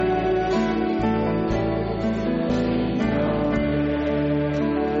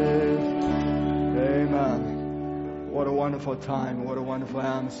wonderful time. What a wonderful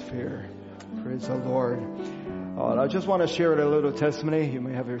atmosphere. Praise the Lord. I just want to share a little testimony. You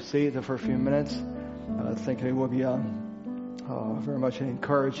may have your seat for a few minutes. I think it will be very much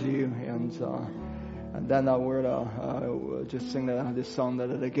encourage you. And then we'll just sing this song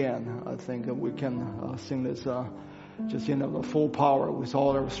again. I think we can sing this just the full power with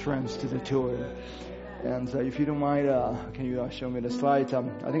all our strengths to it. And if you don't mind, can you show me the slides? I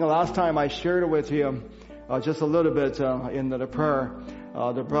think last time I shared with you just a little bit in the prayer,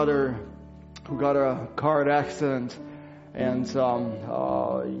 the brother who got a car accident, and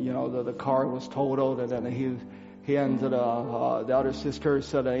the car was totaled, and then he and the other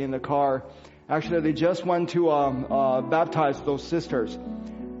sisters in the car. Actually, they just went to baptize those sisters,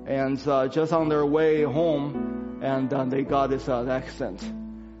 and just on their way home, and they got this accident.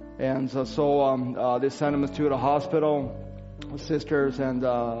 And so they sent him to the hospital, sisters and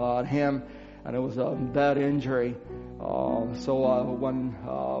him, and it was a bad injury. When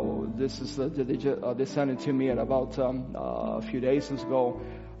they sent it to me at about a few days ago,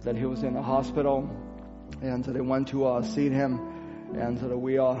 that he was in the hospital, and they went to see him, and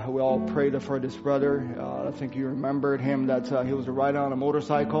we all prayed for this brother. I think you remembered him, that he was riding on a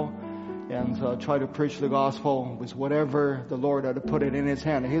motorcycle and try to preach the gospel with whatever the Lord had put it in his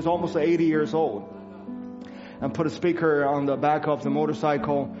hand. He's almost 80 years old, and put a speaker on the back of the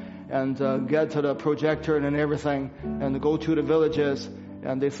motorcycle and get to the projector and everything, and go to the villages.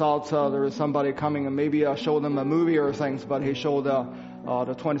 And they thought there was somebody coming and maybe show them a movie or things, but he showed the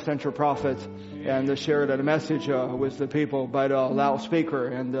 20th century prophet and shared a message with the people by the loudspeaker,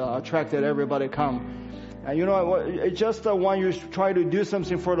 and attracted everybody come. And it's just when you try to do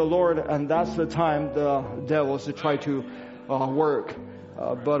something for the Lord, and that's the time the devil is to try to work.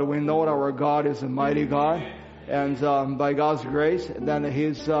 But we know that our God is a mighty God, and by God's grace, then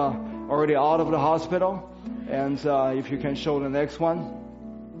he's already out of the hospital. And if you can show the next one.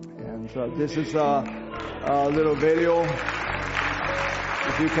 And this is a little video,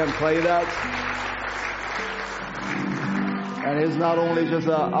 if you can play that. And he's not only just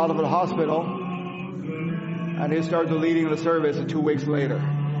out of the hospital, and he started leading the service 2 weeks later.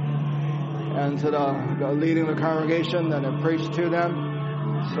 And leading the congregation, and preached to them.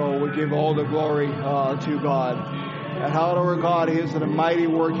 So we give all the glory to God. And how our God is a mighty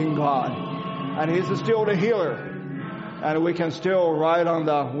working God. And He's still the healer. And we can still ride on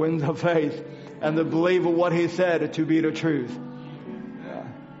the winds of faith and to believe what He said to be the truth.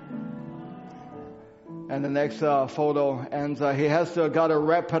 And the next photo, and he has got a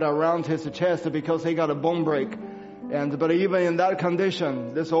wrap around his chest because he got a bone break. But even in that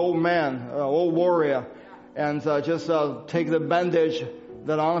condition, this old man, old warrior, and just take the bandage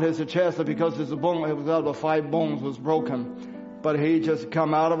that on his chest because his bone, it was out of 5 bones, was broken. But he just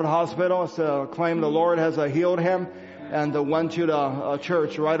come out of the hospital, claimed the Lord has healed him, and went to the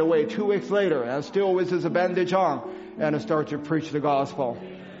church right away 2 weeks later, and still with his bandage on, and start to preach the gospel.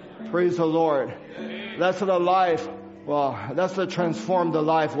 Praise the Lord. That's the life. Well, that's the transform the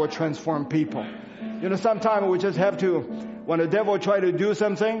life or transform people. Sometimes we just have to, when the devil try to do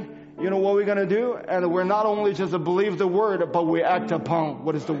something, what we're going to do? And we're not only just to believe the word, but we act upon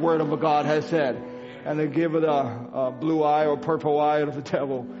what is the word of God has said. And they give it a blue eye or purple eye of the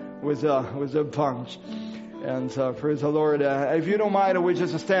devil with a punch. And praise the Lord. If you don't mind, we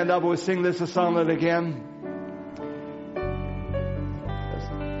just stand up and we sing this song again.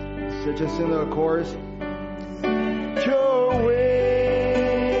 So just sing the chorus. Your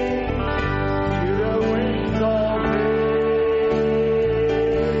way to the winds of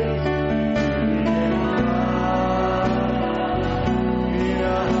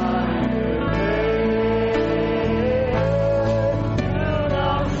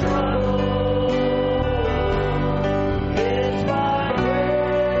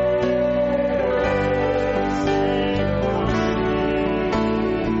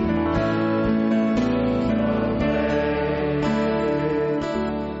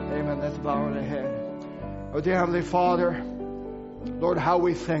Dear Heavenly Father, Lord, how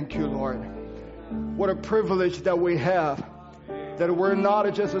we thank you, Lord. What a privilege that we have, that we're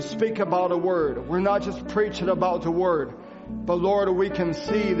not just to speak about a word. We're not just preaching about the word, but Lord, we can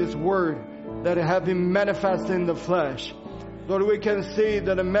see this word that have been manifested in the flesh. Lord, we can see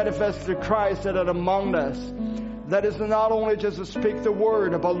that it manifested Christ that are among us. That is not only just to speak the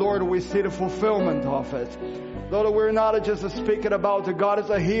word, but Lord, we see the fulfillment of it. Lord, we're not just speaking about God is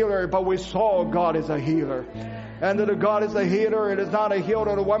a healer, but we saw God is a healer. And that God is a healer, it is not a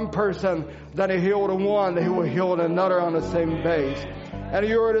healer to one person, then He healed one, He will heal another on the same base. And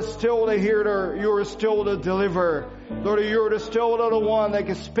you are still the healer. You are still the deliverer. Lord, you are still the one that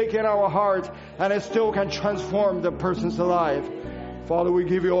can speak in our heart and it still can transform the person's life. Father, we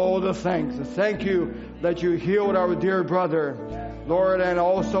give you all the thanks. Thank you that you healed our dear brother, Lord, and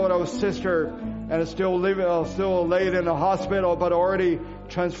also our sister, and is still laid in the hospital, but already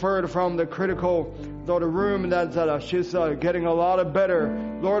transferred from the critical room that she's getting a lot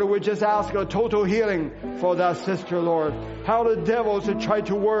better. Lord, we just ask a total healing for that sister, Lord. How the devils try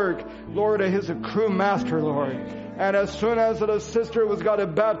to work, Lord, he's a crew master, Lord. And as soon as the sister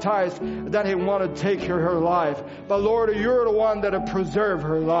got baptized, then he wanted to take her life. But Lord, you're the one that preserved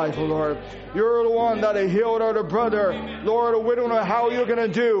her life, Lord. You're the one that healed her brother. Lord, we don't know how you're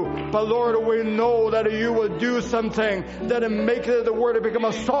going to do, but Lord, we know that you will do something that make the word become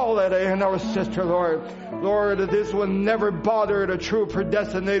a solid in our sister, Lord. Lord, this will never bother the true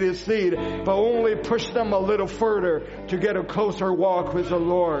predestinated seed, but only push them a little further to get a closer walk with the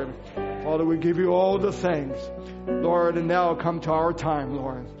Lord. Father, we give you all the thanks. Lord, and now come to our time,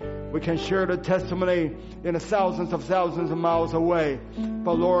 Lord. We can share the testimony in thousands of miles away.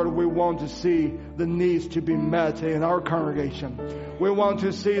 But Lord, we want to see the needs to be met in our congregation. We want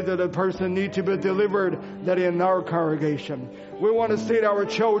to see that a person need to be delivered that in our congregation. We want to see our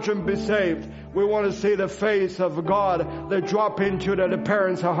children be saved. We want to see the face of God that drop into the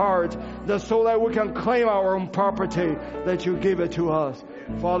parents' heart, that so that we can claim our own property, that you give it to us.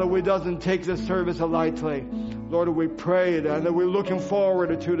 Father, we doesn't take this service lightly. Lord, we prayed and we're looking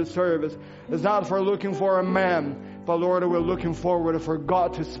forward to the service. It's not for looking for a man, but Lord, we're looking forward for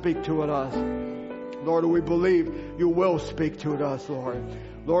God to speak to us. Lord, we believe you will speak to us, Lord.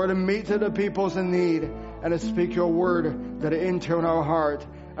 Lord, meet the people's in need and speak your word that enter in our heart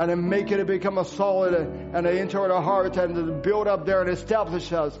and make it become a solid and enter our heart and build up there and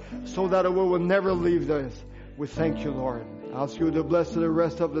establish us so that we will never leave this. We thank you, Lord. I ask you to bless the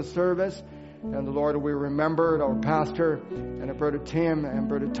rest of the service. And the Lord, we remembered our pastor and Brother Tim and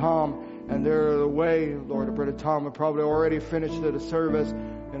Brother Tom, and they're away. Lord, Brother Tom will probably already finished the service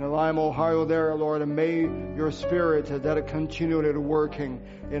in Lima, Ohio there, Lord, and may your spirit that continued working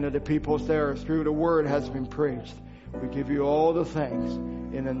in the peoples there through the word has been preached. We give you all the thanks.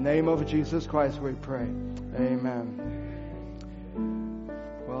 In the name of Jesus Christ we pray. Amen.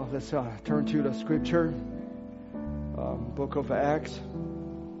 Well, let's turn to the scripture. Book of Acts,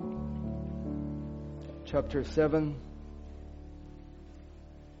 chapter 7.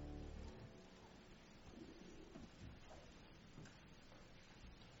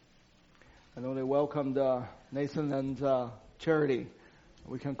 I know they welcomed Nathan and Charity.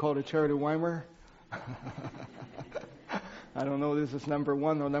 We can call it Charity Weimer. I don't know if this is number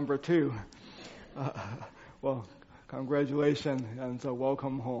 1 or number 2. Well, congratulations and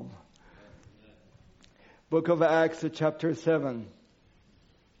welcome home. Book of Acts, chapter 7.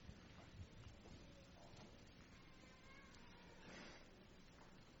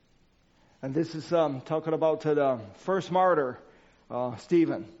 And this is talking about the first martyr,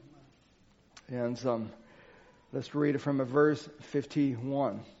 Stephen. And let's read from verse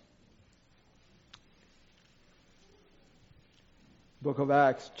 51. Book of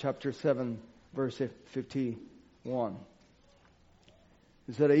Acts, chapter 7, verse 51.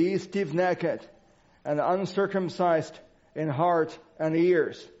 It said, "Ye stiff-necked and uncircumcised in heart and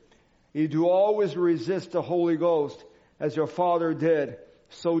ears, ye do always resist the Holy Ghost, as your father did,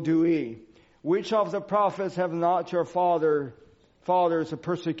 so do ye. Which of the prophets have not your fathers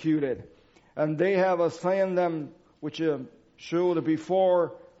persecuted? And they have slain them which should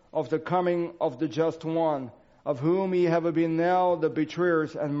before of the coming of the just one, of whom ye have been now the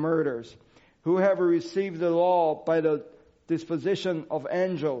betrayers and murderers, who have received the law by the disposition of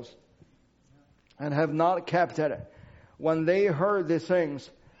angels, and have not kept it. When they heard these things,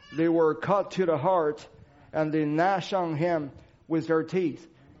 they were cut to the heart, and they gnashed on him with their teeth."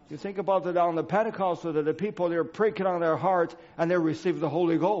 You think about it on the Pentecost, that the people, they're pricking on their heart, and they received the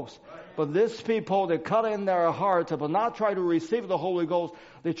Holy Ghost. But these people, they cut in their heart, but not try to receive the Holy Ghost,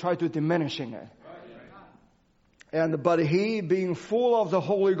 they try to diminishing it. But he, being full of the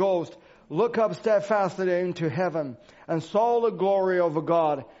Holy Ghost, looked up steadfastly into heaven, and saw the glory of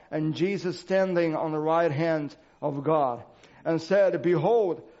God, and Jesus standing on the right hand of God, and said,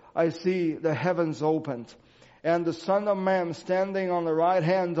 "Behold, I see the heavens opened, and the Son of Man standing on the right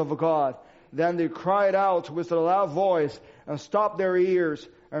hand of God." Then they cried out with a loud voice, and stopped their ears,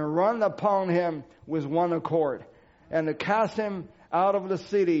 and run upon him with one accord, and they cast him out of the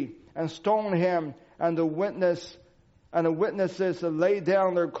city, and stoned him, and the witnesses laid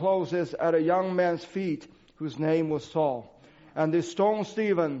down their clothes at a young man's feet, whose name was Saul. And they stoned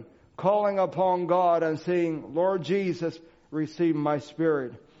Stephen, calling upon God and saying, "Lord Jesus, receive my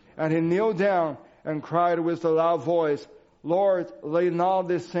spirit. And he knelt down and cried with a loud voice, Lord, lay not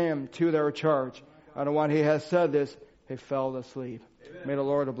this sin to their charge. And when he had said this, he fell asleep. Amen. May the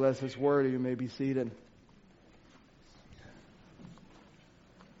Lord bless his word. You may be seated.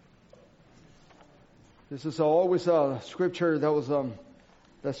 This is always a scripture that was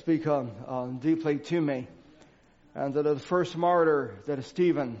that speak deeply to me. And that the first martyr, that is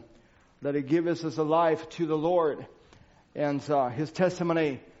Stephen, that he gave his life to the Lord. And his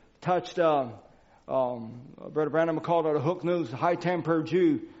testimony touched, Brother Branham called it a hook nose, high-tempered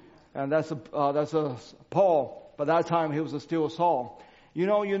Jew. And that's a Paul. By that time, he was still Saul. You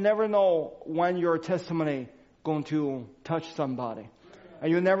know, you never know when your testimony going to touch somebody.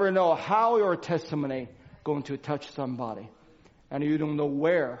 And you never know how your testimony going to touch somebody. And you don't know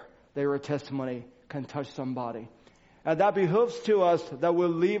where their testimony can touch somebody. And that behooves to us that we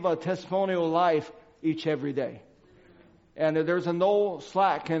live a testimonial life each every day. And there's no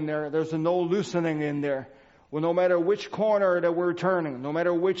slack in there. There's no loosening in there. Well, no matter which corner that we're turning, no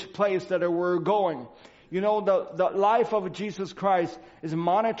matter which place that we're going, you know, the life of Jesus Christ is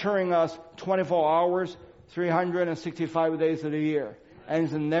monitoring us 24 hours, 365 days of the year. And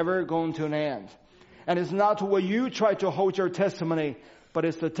it's never going to an end. And it's not where you try to hold your testimony, but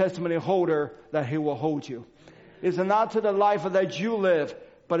it's the testimony holder that he will hold you. It's not to the life that you live,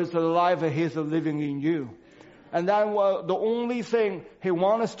 but it's the life that he's living in you. And then the only thing he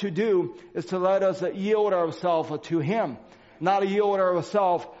wants us to do is to let us yield ourselves to him, not yield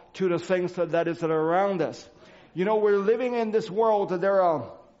ourselves to the things that is around us. You know, we're living in this world. There are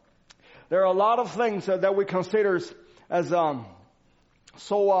a lot of things that we consider as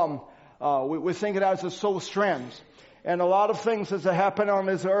we think it as so strange. And a lot of things that happen on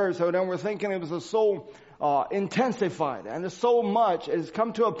this earth, so then we're thinking it was so intensified. And there's so much. It's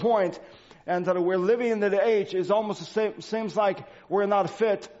come to a point, and that we're living in the age, is almost the same, seems like we're not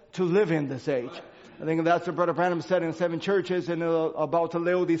fit to live in this age. I think that's what Brother Branham said in 7 churches and about the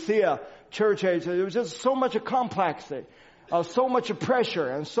Laodicea church age. There was just so much complexity, so much pressure,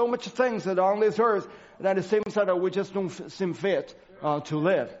 and so much things that are on this earth that it seems that we just don't seem fit to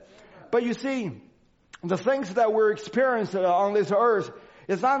live. But you see, the things that we're experiencing on this earth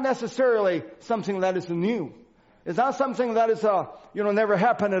is not necessarily something that is new. It's not something that is, never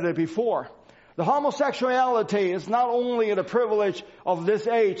happened before. The homosexuality is not only the privilege of this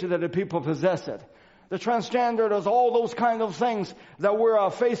age that the people possess it. The transgender, there's all those kind of things that we're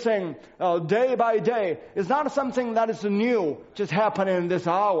facing day by day. It's not something that is new, just happening in this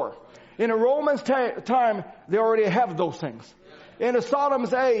hour. In the Romans time, they already have those things. In the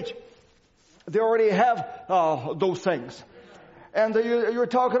Sodom's age, they already have those things. And you're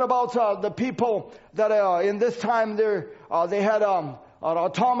talking about the people that in this time they had an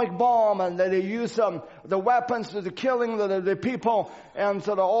atomic bomb, and they use the weapons to killing the people, and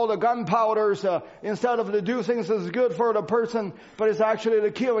so all the gunpowders instead of to do things that's good for the person, but it's actually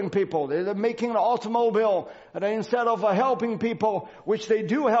the killing people. They're making an automobile, and instead of helping people, which they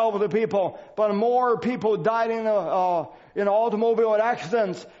do help the people, but more people died in automobile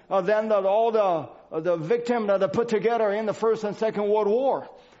accidents than all the victims that are put together in the First and Second World War.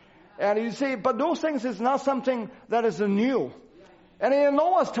 And you see, but those things is not something that is new. And in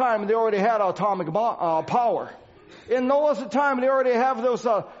Noah's time, they already had atomic power. In Noah's time, they already have those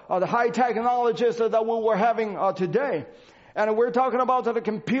the high technologies that we were having today. And we're talking about the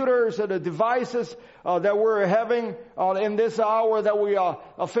computers, the devices that we're having in this hour that we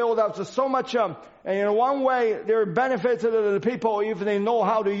filled up to so much. And in one way, there are benefits to the people if they know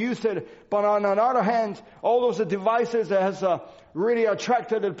how to use it. But on another hand, all those devices has really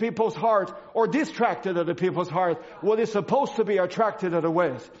attracted the people's heart or distracted the people's heart what is supposed to be attracted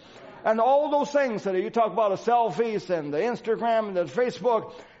with. And all those things that you talk about, the selfies and the Instagram and the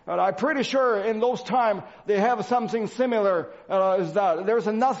Facebook, I'm pretty sure in those times they have something similar as that. There's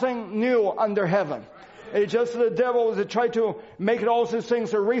nothing new under heaven. It's just the devil is trying to make all these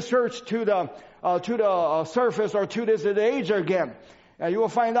things a research to the surface or to this age again. And you will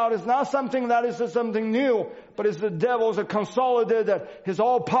find out it's not something that is something new, but it's the devil's consolidated his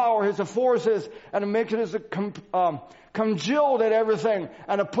all power, his forces, and make it congealed at everything,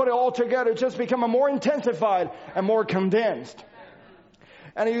 and put it all together, just become more intensified and more condensed.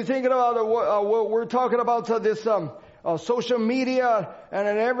 And you think about we're talking about this social media and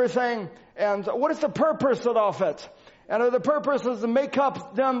everything, and what is the purpose of it? And the purpose is to make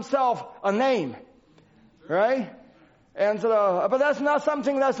up themselves a name, right? And but that's not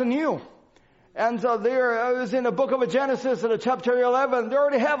something that's new. And there is in the book of Genesis, in chapter 11, they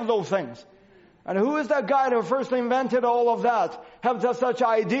already have those things. And who is that guy who first invented all of that? Have just such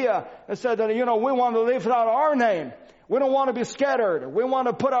idea and said that we want to live out our name. We don't want to be scattered. We want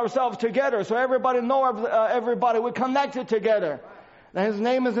to put ourselves together so everybody knows everybody. We're connected together. And his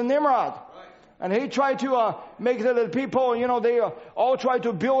name is Nimrod. And he tried to make the people, they all tried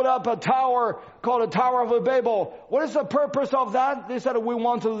to build up a tower called the Tower of Babel. What is the purpose of that? They said, we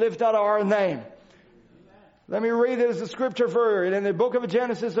want to lift up our name. Let me read this scripture for you. In the book of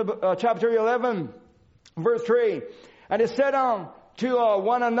Genesis, chapter 11, verse 3. And they said to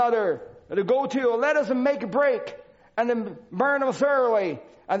one another, let us make a break and then burn them thoroughly.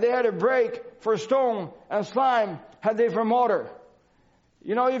 And they had a break for stone, and slime had they for mortar.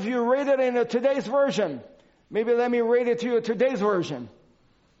 If you read it in today's version, maybe let me read it to you today's version.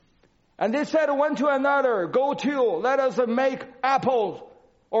 And they said one to another, let us make apples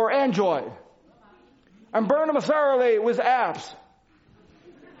or Android and burn them thoroughly with apps.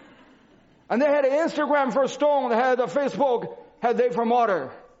 And they had an Instagram for stone, they had a Facebook, had they for mortar.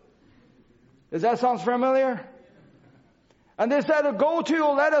 Does that sound familiar? And they said,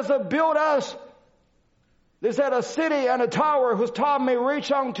 let us build us. They said a city and a tower whose top may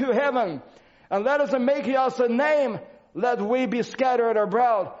reach unto heaven. And let us make us a name, let we be scattered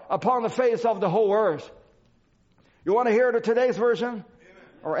abroad upon the face of the whole earth. You want to hear today's version?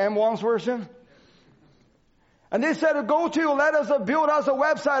 Or M1's version? And they said, let us build us a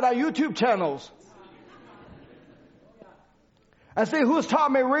website and YouTube channels. And see whose top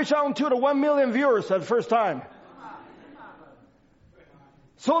may reach unto the 1 million viewers at the first time.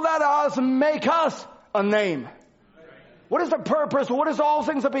 So let us make us a name. What is the purpose? What is all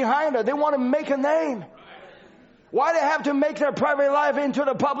things behind it? They want to make a name. Why they have to make their private life into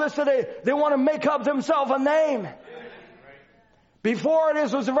the publicity? They want to make up themselves a name. Before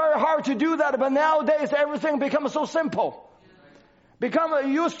this was very hard to do that, but nowadays everything becomes so simple. It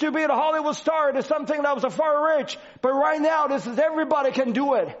used to be the Hollywood star. It is something that was far rich, but right now this is everybody can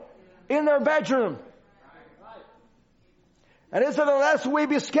do it in their bedroom. And it said, unless we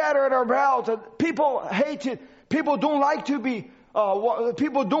be scattered about, people hate it. People don't like to be,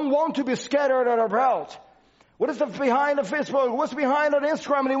 people don't want to be scattered about. What is behind the Facebook? What's behind the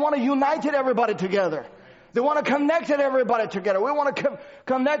Instagram? They want to unite everybody together. They want to connect everybody together. We want to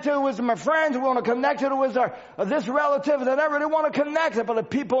connect it with my friends. We want to connect it with this relative, that ever. They want to connect it, but the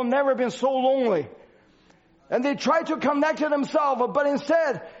people never been so lonely. And they try to connect it themselves, but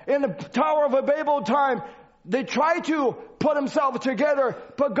instead, in the Tower of Babel time, they try to put themselves together,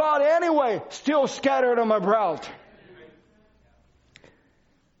 but God anyway still scattered them abroad.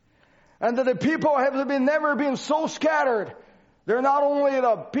 And the people have never been so scattered. They're not only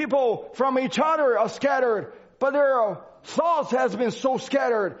the people from each other are scattered, but their thoughts has been so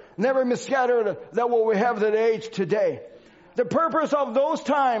scattered, never been scattered that what we have the age today. The purpose of those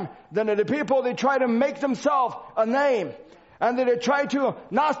times, then the people, they try to make themselves a name, and they try to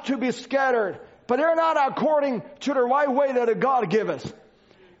not to be scattered. But they're not according to the right way that God give us.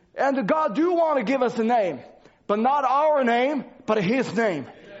 And God do want to give us a name. But not our name, but His name.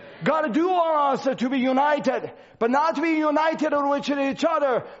 God do want us to be united. But not to be united with each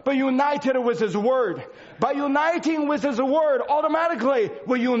other, but united with His Word. By uniting with His Word, automatically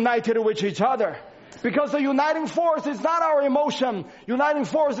we're united with each other. Because the uniting force is not our emotion. Uniting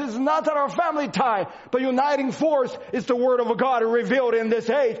force is not our family tie. But uniting force is the Word of God revealed in this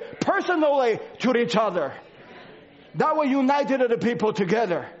age personally to each other. That way united the people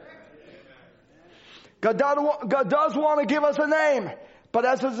together. God does want to give us a name. But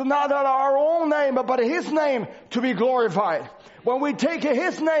that is not our own name, but His name to be glorified. When we take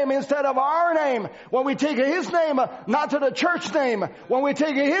His name instead of our name, when we take His name, not to the church name, when we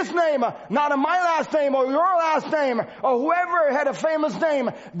take His name, not to my last name or your last name, or whoever had a famous name,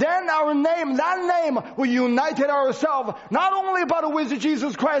 then our name, that name, we united ourselves, not only but with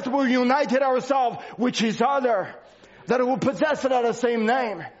Jesus Christ, we united ourselves with each other, that will possess it at the same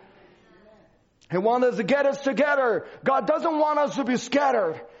name. He wants us to get us together. God doesn't want us to be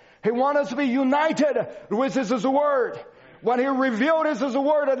scattered. He wants us to be united with His Word. When He revealed His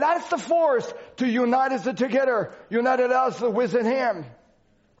Word, and that's the force to unite us together, united us within Him.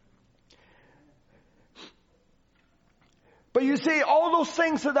 But you see, all those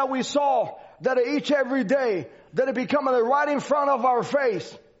things that we saw, that each every day, that it become right in front of our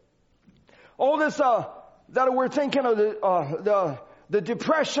face. All this, that we're thinking of the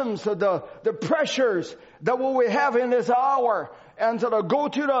depressions, the pressures that what we have in this hour, and you go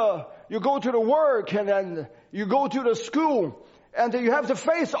to the work, and then you go to the school, and you have to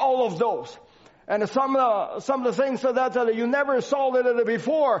face all of those. And some of the things that you never saw that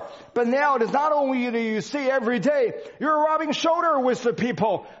before, but now it is not only you see every day, you're rubbing shoulder with the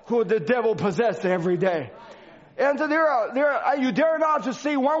people who the devil possessed every day. And you dare not to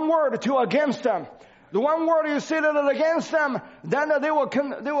say one word against them. The one word you say that against them, then they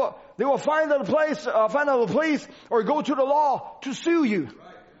will find a place or go to the law to sue you.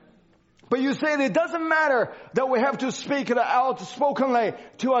 But you say it doesn't matter that we have to speak it outspokenly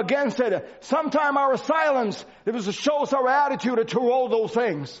to against it. Sometimes our silence, it shows our attitude toward those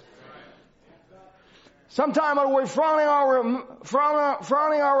things. Sometimes we're frowning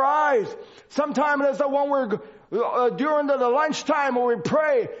our eyes. Sometimes it's when we're during the lunchtime when we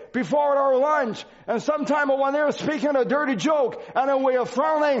pray before our lunch. And sometimes when they're speaking a dirty joke and then we are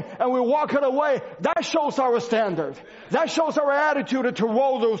frowning and we walk it away, that shows our standard. That shows our attitude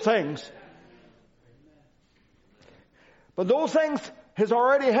toward those things. But those things has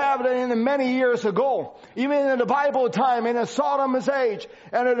already happened in many years ago. Even in the Bible time, in the Sodom's age,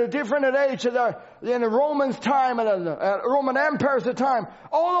 and at a different age, in the Romans time, and the Roman Empire's time.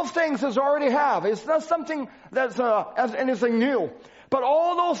 All those things has already have. It's not something that's anything new. But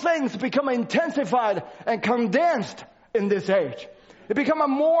all those things become intensified and condensed in this age. It become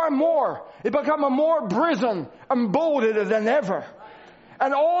more and more. It become more brazen and bolder than ever.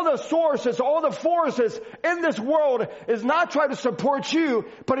 And all the sources, all the forces in this world is not trying to support you,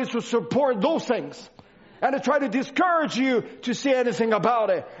 but it's to support those things. And to try to discourage you to see anything about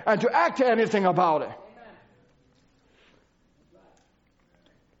it and to act anything about it.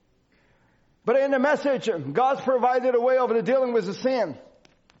 But in the message, God's provided a way of dealing with the sin.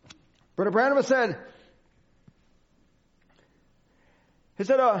 Brother Branham said,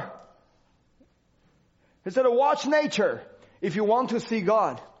 watch nature. If you want to see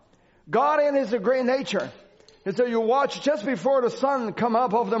God. God in His great nature. He said, you watch just before the sun come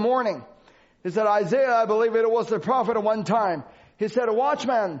up of the morning. He said, Isaiah, I believe it was the prophet at one time. He said,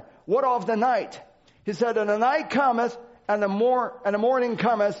 watchman, what of the night? He said, and the night cometh, and the morning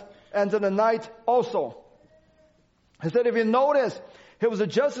cometh, and the night also. He said, if you notice, it was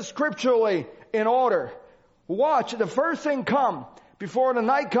just scripturally in order. Watch, the first thing come, before the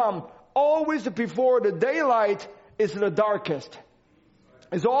night come, always before the daylight is the darkest.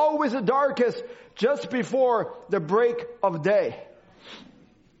 It's always the darkest just before the break of day.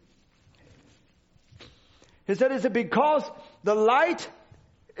 He said it's because the light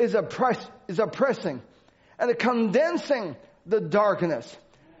is oppressing and condensing the darkness.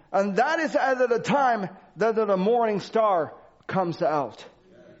 And that is at the time that the morning star comes out.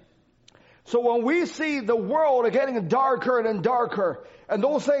 So when we see the world getting darker and darker, and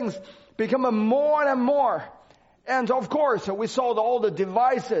those things become more and more, and of course, we saw all the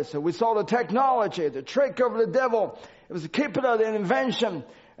devices, we saw the technology, the trick of the devil. It was keeping the invention,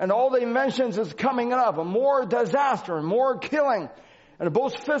 and all the inventions is coming up, more disaster, more killing, and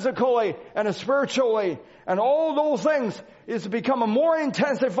both physically and spiritually, and all those things is becoming more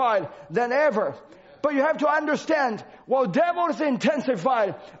intensified than ever. But you have to understand, while devil is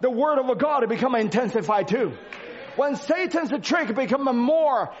intensified, the word of God become intensified too. When Satan's trick becomes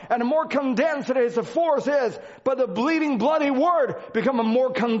more and more condensed as the force is, but the bleeding, bloody word becomes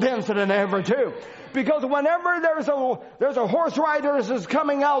more condensed than ever too. Because whenever there's a horse rider is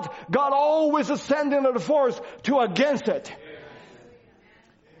coming out, God always is sending the force to against it.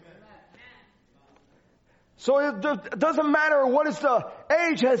 So it doesn't matter what is the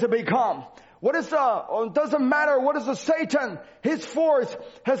age has become. Doesn't matter what is the Satan, his force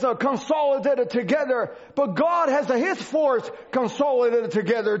has consolidated together, but God has his force consolidated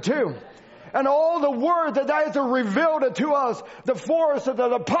together too. And all the word that is revealed to us, the force,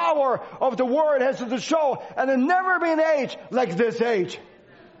 the power of the word has to show, and there's never been age like this age.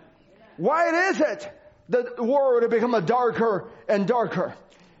 Why is it that the world become darker and darker?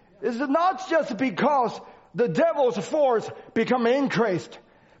 It's not just because the devil's force become increased,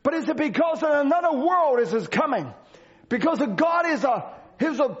 but it's because another world is coming. Because God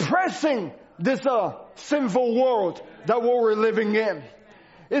He's oppressing this sinful world that we're living in.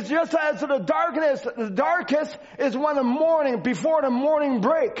 It's just as the darkest is when before the morning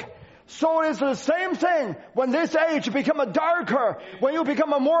break. So it's the same thing when this age becomes darker, when you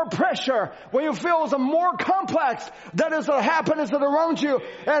become more pressure, when you feel it's more complex, that is the happiness around you,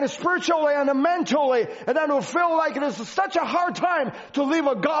 and spiritually and mentally, and then you feel like it is such a hard time to live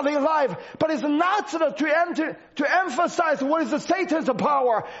a godly life. But it's not to emphasize what is the Satan's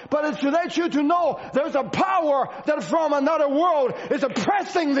power, but it's to let you to know there's a power that from another world is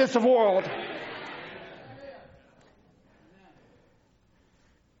oppressing this world.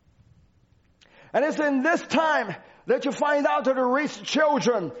 And it's in this time that you find out that the rich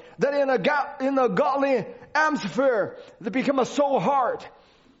children that in a godly atmosphere they become so hard.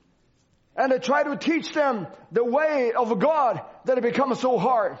 And they try to teach them the way of God that it becomes so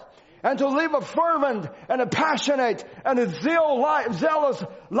hard. And to live a fervent and a passionate and a zealous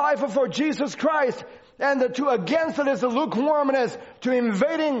life for Jesus Christ, and to against this lukewarmness, to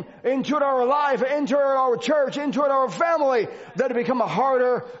invading into our life, into our church, into our family, that it become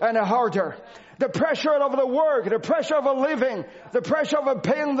harder and harder. The pressure of the work, the pressure of living, the pressure of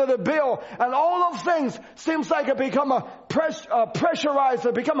paying the bill, and all of things seems like it become pressurized,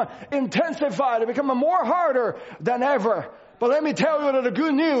 it become intensified, it become more harder than ever. But let me tell you that the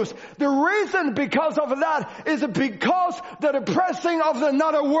good news, the reason because of that is because the depressing of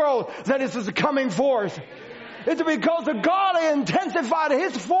another world that is coming forth. It's because God intensified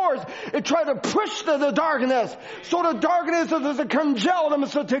His force. It tried to push the darkness. So the darkness is congeal them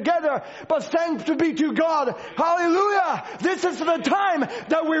together. But thanks be to God. Hallelujah. This is the time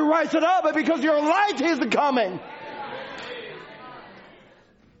that we rise it up because your light is coming.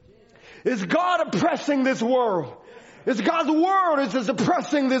 It's God oppressing this world. It's God's word is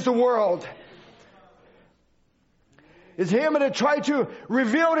oppressing this world. It's Him that tried to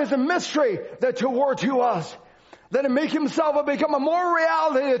reveal His mystery that toward to us. That it make Himself become a more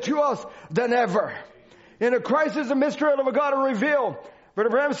reality to us than ever. In Christ is the mystery of God revealed. But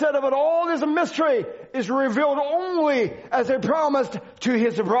Abraham said that all this mystery is revealed only as a promise to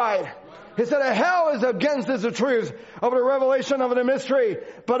His bride. He said that hell is against this truth of the revelation of the mystery,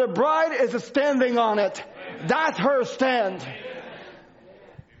 but the bride is standing on it. That's her stand.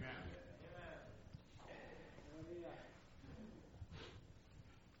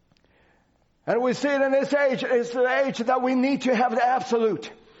 And we see it in this age, it's the age that we need to have the absolute.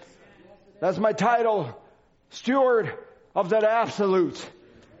 That's my title, Steward of that absolute.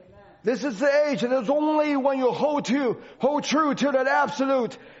 This is the age, and it's only when you hold true to that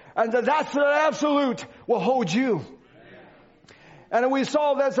absolute, and that's the absolute will hold you. And we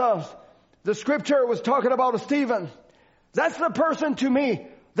saw that the scripture was talking about Stephen. That's the person to me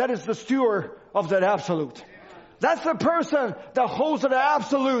that is the steward of that absolute. That's the person that holds the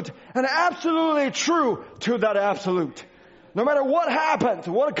absolute and absolutely true to that absolute. No matter what happens,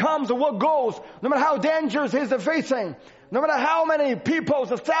 what comes or what goes, no matter how dangerous he's facing, no matter how many people,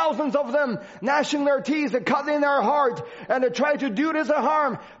 the thousands of them, gnashing their teeth and cutting their heart, and they try to do this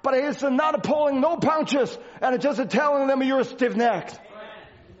harm, but he's not pulling no punches, and just telling them you're stiff-necked.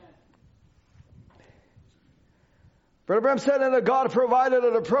 Brother Abraham said that God provided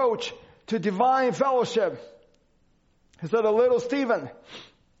an approach to divine fellowship. He said a little Stephen,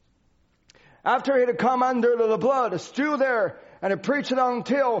 after he had come under the blood, stood there and preached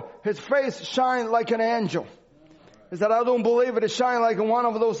until his face shined like an angel. He said, I don't believe it shine like one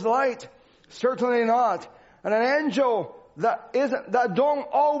of those lights. Certainly not. And an angel that don't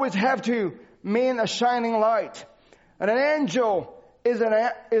always have to mean a shining light. And an angel is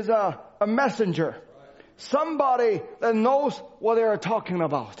a messenger. Somebody that knows what they are talking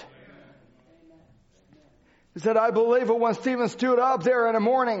about. He said, I believe it when Stephen stood up there in the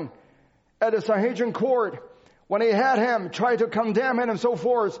morning at the Sanhedrin court, when he had him try to condemn him and so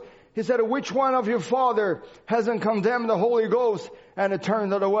forth, he said, which one of your father hasn't condemned the Holy Ghost and it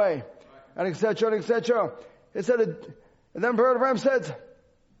turned it away? And etc. and etc. He said, and then Brother Abraham said,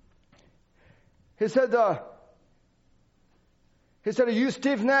 you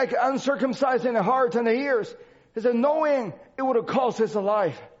stiff-necked, uncircumcised in the heart and the ears. He said, knowing it would have cost his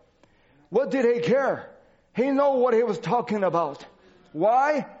life. What did he care? He knew what he was talking about.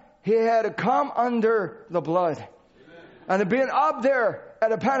 Why? He had come under the blood. Amen. And been up there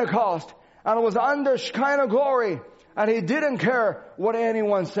at a Pentecost. And was under Shekinah glory. And he didn't care what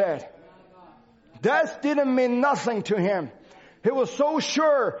anyone said. That didn't mean nothing to him. He was so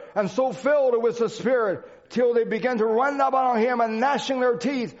sure and so filled with the Spirit till they began to run up on him and gnashing their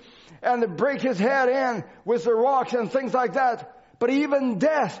teeth and break his head in with the rocks and things like that. But even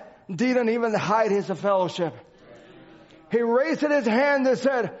death didn't even hide his fellowship. He raised his hand and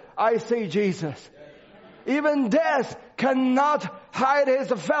said, I see Jesus. Even death cannot hide his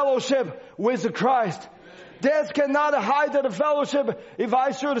fellowship with Christ. Death cannot hide the fellowship, if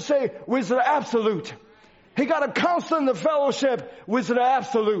I should say, with the absolute. He got a constant fellowship with the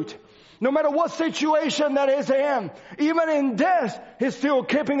absolute. No matter what situation that is in, even in death, he's still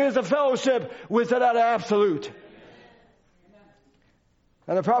keeping his fellowship with that absolute.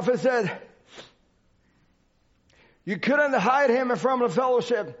 And the prophet said, you couldn't hide him from the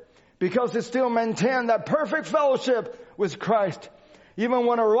fellowship because he still maintained that perfect fellowship with Christ, even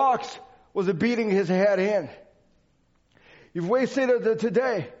when the rocks was beating his head in. If we see that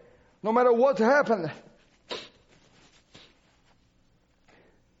today, no matter what happened,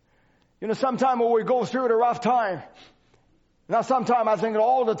 sometimes when we go through the rough time, not sometimes, I think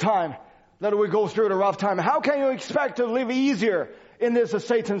all the time that we go through the rough time, how can you expect to live easier in this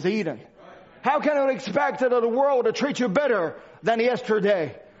Satan's Eden? How can you expect that the world to treat you better than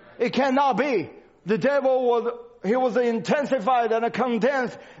yesterday? It cannot be. the devil was intensified and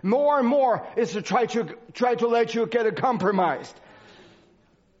condensed more and more, is to try to let you get compromised.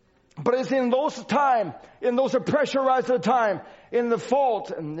 But it's in those pressurized time, in the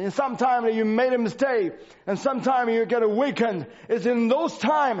fault, and in some time that you made a mistake, and sometime you get awakened. It's in those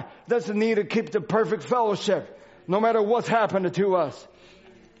times that's the need to keep the perfect fellowship, no matter what's happened to us.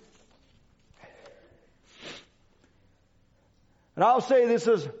 And I'll say this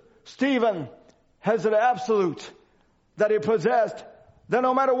is Stephen has an absolute that he possessed, that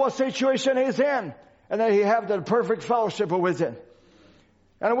no matter what situation he's in, and that he have the perfect fellowship with it.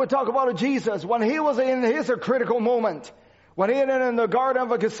 And we talk about Jesus, when he was in his critical moment, when he was in the Garden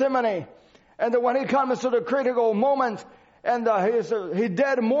of Gethsemane, and when he comes to the critical moment, and he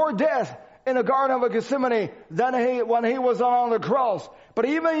did more death in the Garden of Gethsemane than when he was on the cross. But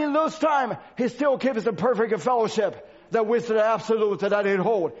even in those times, he still keeps the perfect fellowship that with the absolute that he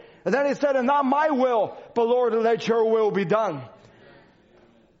hold. And then he said, not my will, but Lord, let your will be done.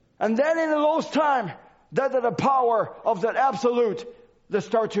 And then in those times, that the power of that absolute that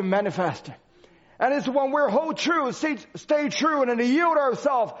start to manifest. And it's when we're hold true, stay true, and yield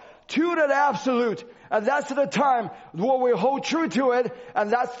ourselves to that absolute. And that's the time where we hold true to it,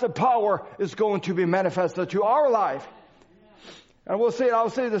 and that's the power is going to be manifested to our life. And I'll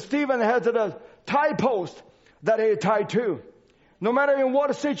say that Stephen had the tie post that he tied to. No matter in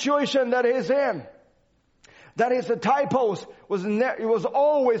what situation that he's in, that his tie post was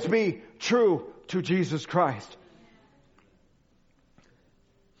always be true to Jesus Christ.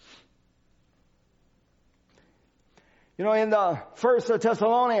 You know, in the 1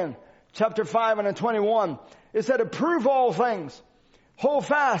 Thessalonians chapter 5 and 21, it said, "Prove all things, hold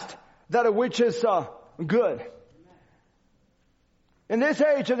fast that which is good." In this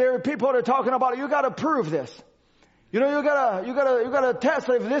age, there are people that are talking about, you got to prove this. You know, you gotta test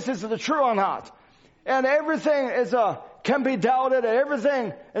if this is the true or not. And everything can be doubted, and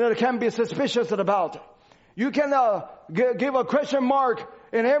everything and it can be suspicious about it. You can give a question mark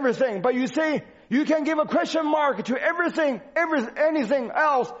in everything, but you see, you can give a question mark to anything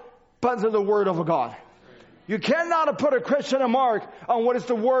else but to the Word of God. You cannot put a question mark on what is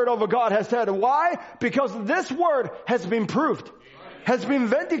the Word of God has said. Why? Because this Word has been proved, has been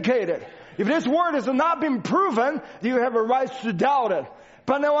vindicated. If this word has not been proven, you have a right to doubt it.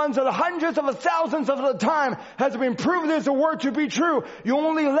 But the ones that hundreds of thousands of the time has been proven this word to be true, you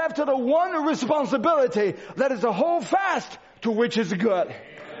only left to the one responsibility, that is to hold fast to which is good.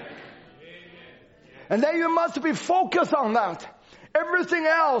 And then you must be focused on that. Everything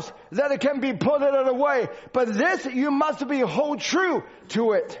else that it can be put it away. But this, you must be hold true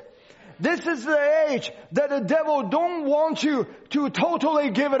to it. This is the age that the devil don't want you to totally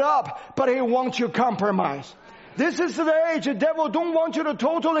give it up, but he wants you to compromise. This is the age the devil don't want you to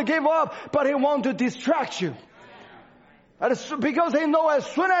totally give up, but he wants to distract you. And it's because he knows as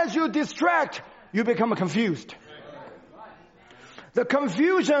soon as you distract, you become confused. The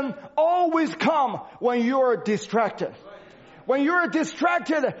confusion always comes when you're distracted. When you're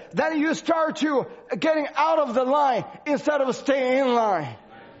distracted, then you start to getting out of the line instead of staying in line.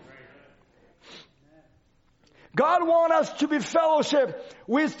 God wants us to be fellowship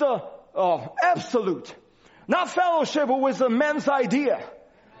with the absolute. Not fellowship with the man's idea.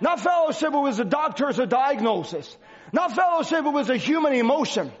 Not fellowship with the doctor's diagnosis. Not fellowship with the human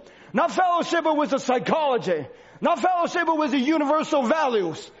emotion. Not fellowship with the psychology. Not fellowship with the universal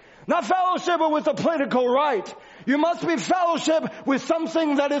values. Not fellowship with the political right. You must be fellowship with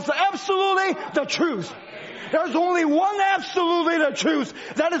something that is absolutely the truth. There's only one absolutely the truth.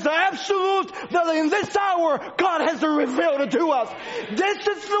 That is the absolute that in this hour God has revealed to us. This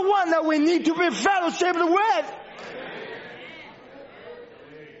is the one that we need to be fellowship with.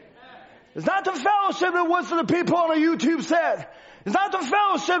 It's not the fellowship that what the people on the YouTube said. It's not the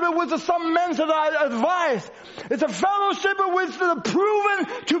fellowship with some men's advice. It's a fellowship with the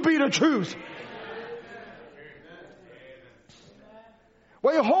proven to be the truth.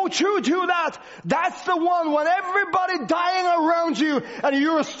 When you hold true to that, that's the one when everybody dying around you and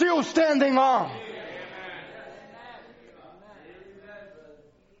you're still standing on.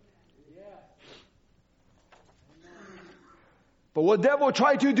 But what the devil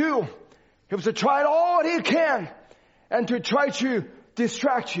tried to do, he was to try all he can and to try to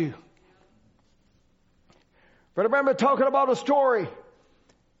distract you. But I remember talking about a story.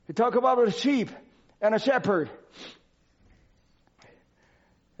 He talked about a sheep and a shepherd.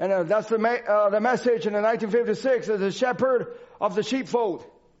 And that's the message in 1956 as the shepherd of the sheepfold.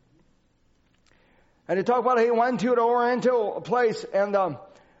 And he talked about he went to the Oriental place and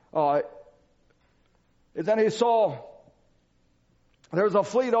then he saw there was a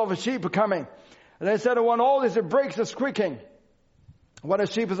fleet of sheep coming. And they said when all this breaks is squeaking, when the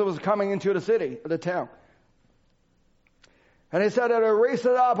sheep was coming into the city, the town. And he said that I raised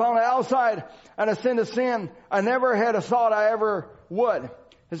it up on the outside and I sinned a sin I never had a thought I ever would.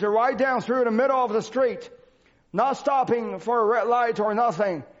 He said right down through the middle of the street, not stopping for a red light or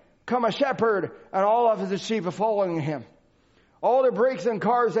nothing, come a shepherd and all of his sheep are following him. All the brakes and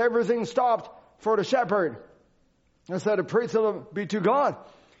cars, everything stopped for the shepherd. I said, praise be to God.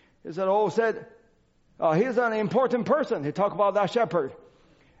 He said, he's an important person. He talked about that shepherd.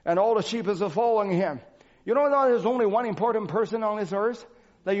 And all the sheep is following him. You know that there's only one important person on this earth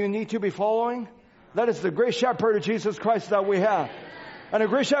that you need to be following? That is the great shepherd of Jesus Christ that we have. And the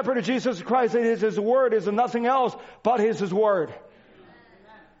great shepherd of Jesus Christ, his word is nothing else but his word.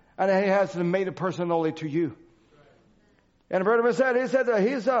 And he has made it personally to you. And Brother said, he said that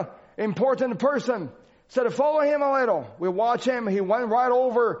he's an important person. So to follow him a little. We watch him. He went right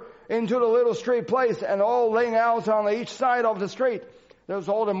over into the little street place and all laying out on each side of the street. There's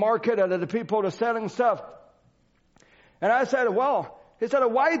all the market and the people that are selling stuff. And I said, he said,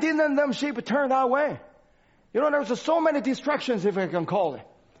 why didn't them sheep turn that way? You know, there's so many distractions, if I can call it.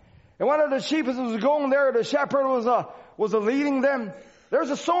 And one of the sheep was going there, the shepherd was leading them.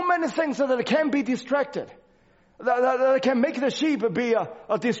 There's so many things that it can be distracted. That can make the sheep be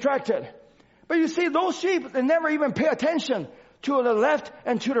distracted. But you see, those sheep, they never even pay attention to the left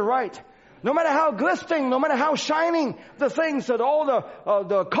and to the right. No matter how glistening, no matter how shining the things, that all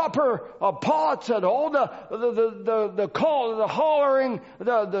the copper pots and all the call, the hollering,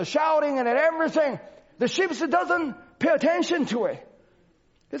 the shouting and everything, the sheep doesn't pay attention to it.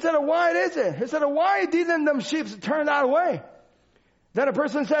 He said, why is it? He said, why didn't them sheep turn that way? Then a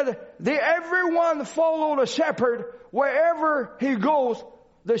person said, everyone follow the shepherd. Wherever he goes,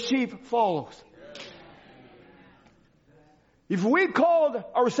 the sheep follows. If we called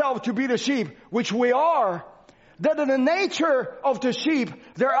ourselves to be the sheep, which we are, then in the nature of the sheep,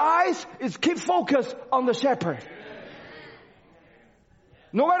 their eyes is keep focused on the shepherd.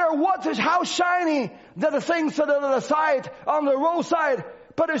 No matter what is how shiny that the things that are on the side, on the roadside,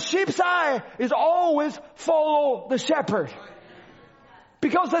 but a sheep's eye is always follow the shepherd.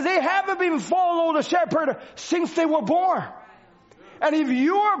 Because they haven't been follow the shepherd since they were born. And if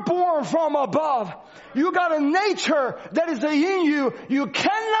you are born from above, you got a nature that is in you. You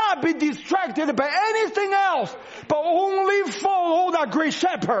cannot be distracted by anything else, but only follow that great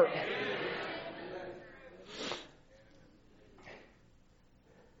shepherd.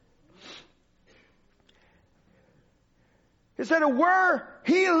 He said, where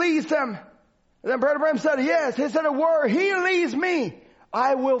he leads them. And then Brother Branham said, yes. He said, where he leads me,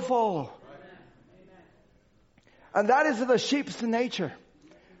 I will follow. And that is the sheep's nature.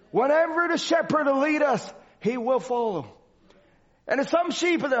 Whenever the shepherd will lead us, he will follow. And some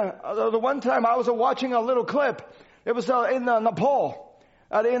sheep, the one time I was watching a little clip, it was in Nepal,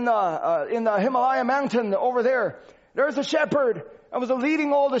 in the Himalaya mountain over there. There's a shepherd, and was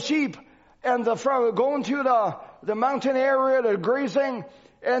leading all the sheep, and from going to the mountain area, the grazing,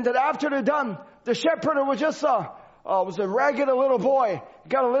 and that after they're done, the shepherd was just was a ragged little boy,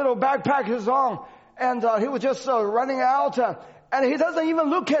 got a little backpack his own. And he was just running out, and he doesn't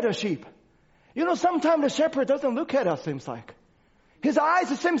even look at the sheep. You know, sometimes the shepherd doesn't look at us, seems like. His eyes,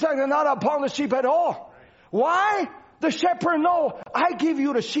 it seems like they're not upon the sheep at all. Why? The shepherd knows, I give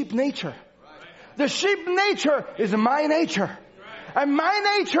you the sheep nature. The sheep nature is my nature. And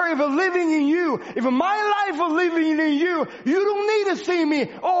my nature, if it's living in you, if my life is living in you, you don't need to see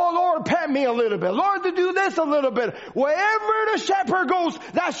me, oh Lord, pet me a little bit. Lord, to do this a little bit. Wherever the shepherd goes,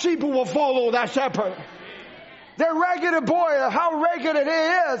 that sheep will follow that shepherd. That ragged boy, how ragged it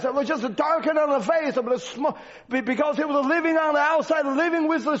is, it was just darkened on the face, because he was living on the outside, living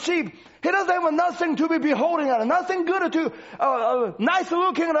with the sheep. He doesn't have nothing to be beholding at, nothing good to, nice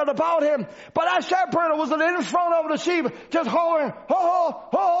looking at about him. But that shepherd was in front of the sheep, just hollering, ho, ho,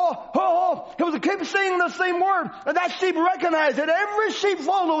 ho, ho, ho, ho. He was keep saying the same word, and that sheep recognized it. Every sheep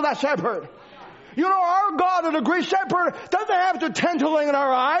followed that shepherd. You know, our God, the great shepherd, doesn't have the tentacling in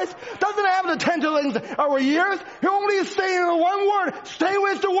our eyes, doesn't have the tentacling in our ears. He only is saying one word, stay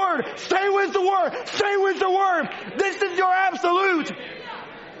with the word, stay with the word, stay with the word. This is your absolute.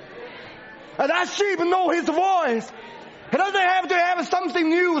 And that sheep know his voice. He doesn't have to have something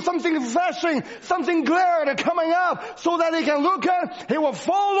new, something flashing, something glaring coming up so that he can look at. He will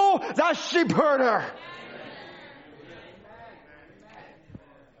follow that sheep herder.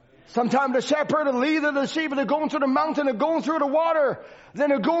 Sometimes the shepherd will lead the sheep, they're going to the mountain, they're going through the water, then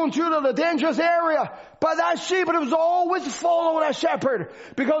they're going through the dangerous area. But that sheep, it was always follow that shepherd.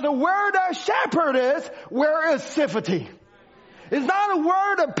 Because where that shepherd is, where is safety? It's not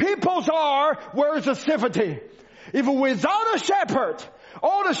where the peoples are, where is the safety. If without a shepherd,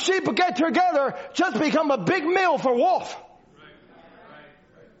 all the sheep get together, just become a big meal for wolf.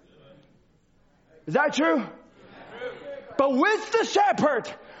 Is that true? But with the shepherd,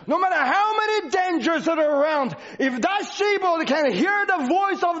 no matter how many dangers that are around, if that sheep can hear the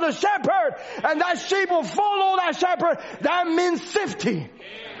voice of the shepherd, and that sheep will follow that shepherd, that means safety.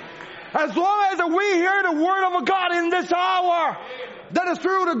 As long as we hear the word of God in this hour, that is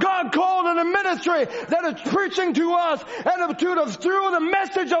through the God called and the ministry that is preaching to us, and through the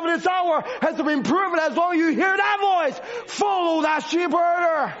message of this hour has been proven. As long as you hear that voice, follow that sheep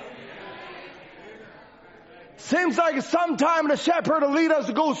herder. Seems like sometimes the shepherd will lead us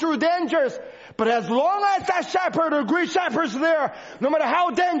to go through dangers, but as long as that shepherd or great shepherd's there, no matter how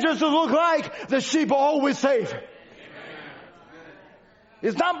dangerous it look like, the sheep are always safe.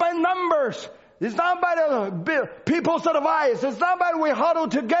 It's not by numbers. It's not by the people's advice. It's not by we huddle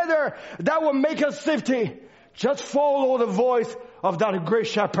together that will make us safety. Just follow the voice of that great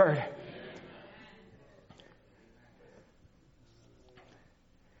shepherd.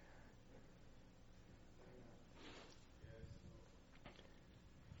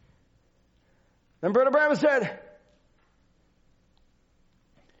 Then Brother Branham said,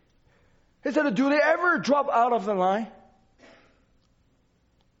 do they ever drop out of the line?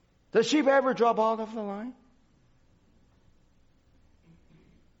 Does sheep ever drop out of the line?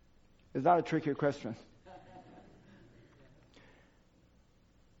 It's not a tricky question.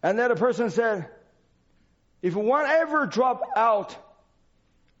 And then a person said, if one ever drop out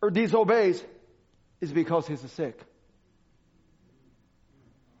or disobeys, it's because he's sick.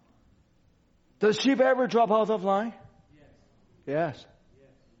 Does sheep ever drop out of line? Yes.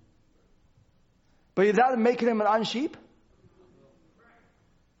 But is that making him an unsheep?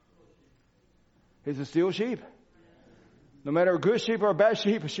 He's a still sheep. No matter a good sheep or a bad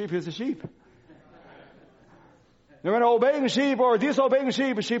sheep, a sheep is a sheep. No matter obeying sheep or disobeying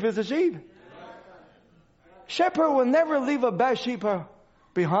sheep, a sheep is a sheep. Shepherd will never leave a bad sheep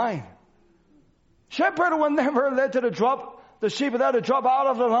behind. Shepherd will never let the sheep that drop out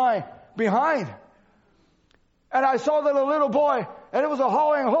of the line behind. And I saw that a little boy, and it was a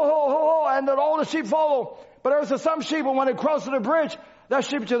hollering, ho, ho, ho, ho, and then all the sheep follow. But there was some sheep, and when they crossed the bridge, that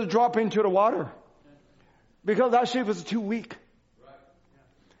sheep just dropped into the water. Because that sheep was too weak.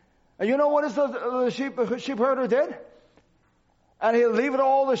 And you know what the sheep herder did? And he'd leave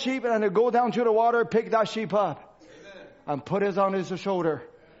all the sheep, and he'd go down to the water, pick that sheep up, and put it on his shoulder,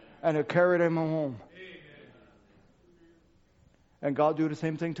 and he'd carry him home. And God do the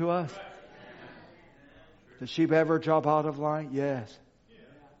same thing to us. The sheep ever drop out of line? Yes.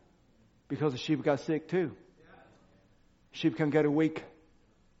 Because the sheep got sick too. Sheep can get weak.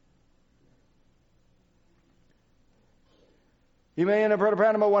 You may in Brother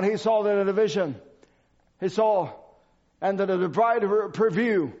Branham, when he saw that in the vision, he saw, and the bride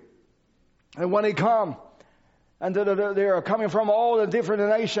preview, and when he come, and they are coming from all the different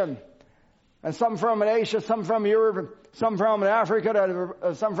nations, and some from Asia, some from Europe, some from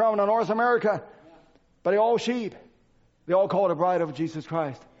Africa, some from North America, but they all sheep. They all call the bride of Jesus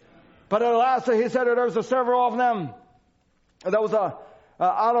Christ. But at last he said that there was several of them that was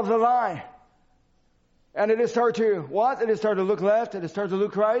out of the line. And it started to what? It started to look left. It started to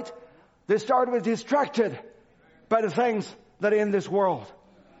look right. They started to be distracted by the things that are in this world.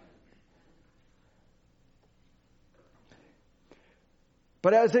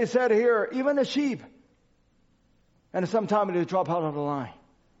 But as they said here, even the sheep, and sometimes they drop out of the line.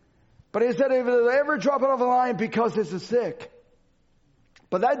 But he said if they ever drop out of the line because it's sick.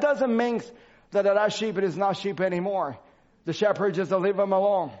 But that doesn't mean that sheep is not sheep anymore. The shepherd just leave him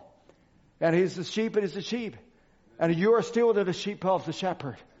alone. And he's the sheep, and he's the sheep. And you are still the sheep of the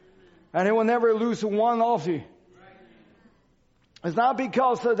shepherd. And he will never lose one of you. It's not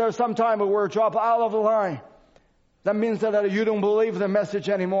because there's some time where we're dropped out of the line. That means that you don't believe the message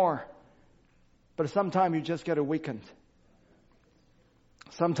anymore. But sometimes you just get weakened.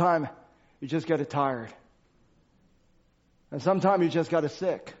 Sometimes you just get tired. And sometimes you just get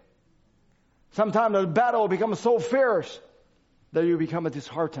sick. Sometimes the battle becomes so fierce that you become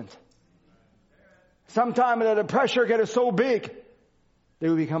disheartened. Sometimes the pressure gets so big that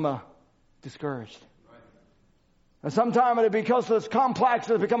you become discouraged. And sometimes because it's complex,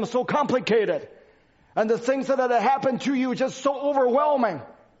 it becomes so complicated. And the things that happen to you just so overwhelming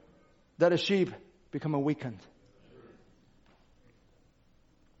that a sheep become weakened.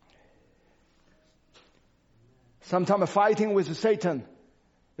 Sometimes fighting with Satan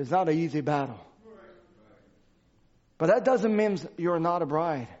is not an easy battle. But that doesn't mean you're not a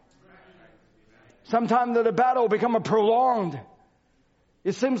bride. Sometimes the battle becomes prolonged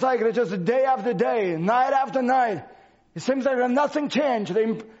It seems like it's just day after day, night after night. It seems like nothing changed.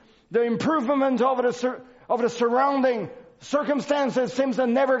 The improvement of the surrounding circumstances seems they're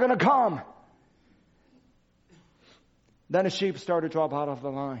never going to come. Then the sheep start to drop out of the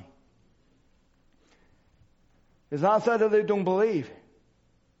line. It's not said that they don't believe.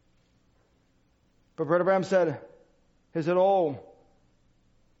 But Brother Branham said,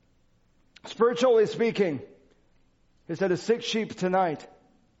 spiritually speaking, he said, the sick sheep tonight,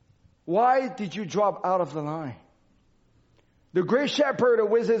 why did you drop out of the line? The great shepherd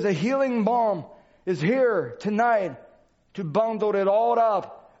with his healing balm is here tonight to bundle it all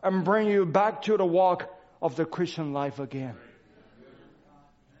up and bring you back to the walk of the Christian life again.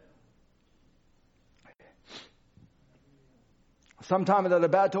 Sometimes the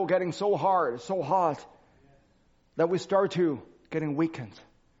battle getting so hard, so hot, that we start to getting weakened.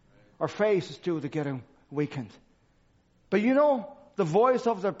 Our faith is still getting weakened. But you know, the voice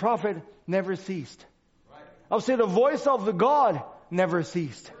of the prophet never ceased. I'll say the voice of the God never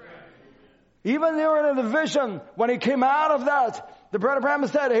ceased. Even during the vision, when he came out of that, the Brother Branham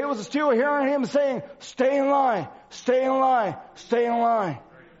said he was still hearing him saying, stay in line, stay in line, stay in line.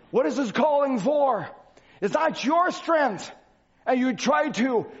 What is this calling for? It's not your strength, and you try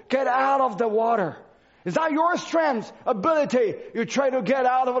to get out of the water. It's not your strength, ability, you try to get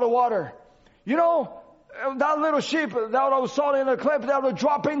out of the water. You know, that little sheep that I saw in the clip that would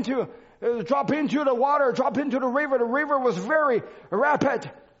drop into the water, drop into the river. The river was very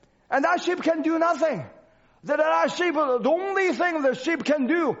rapid. And that sheep can do nothing. That sheep, the only thing the sheep can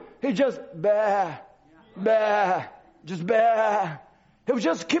do, he just bah, bah, just bah. He would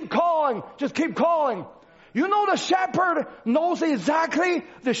just keep calling, just keep calling. You know the shepherd knows exactly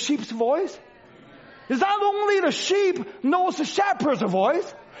the sheep's voice? It's not only the sheep knows the shepherd's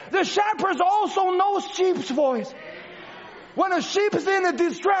voice. The shepherd also knows sheep's voice. When a sheep is in a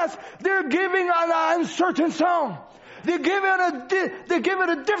distress, they're giving an uncertain sound. They give it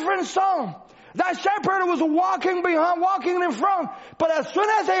a different sound. That shepherd was walking in front, but as soon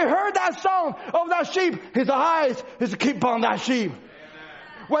as he heard that sound of that sheep, his eyes is keep on that sheep.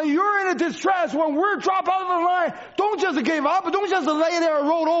 When you're in a distress, when we're dropped out of the line, don't just give up. Don't just lay there and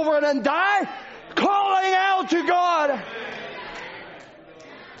roll over and then die. Calling out to God.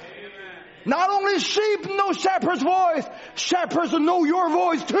 Not only sheep know shepherd's voice, shepherds know your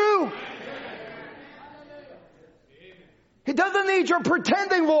voice too. He doesn't need your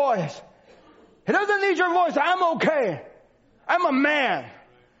pretending voice. He doesn't need your voice. I'm okay. I'm a man.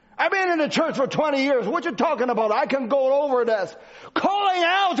 I've been in the church for 20 years. What you talking about? I can go over this. Calling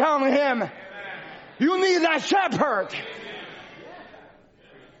out on him. You need that shepherd.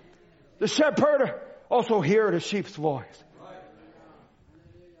 The shepherd also hears the sheep's voice.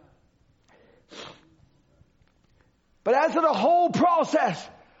 But as to the whole process,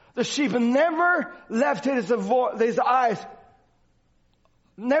 the sheep never left his eyes,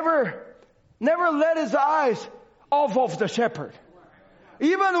 never let his eyes off of the shepherd.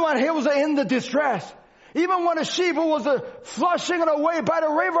 Even when he was in the distress, even when the sheep was flushing away by the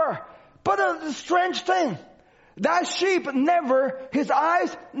river. But the strange thing, that sheep his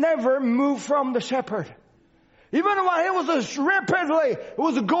eyes never moved from the shepherd. Even when he was rapidly,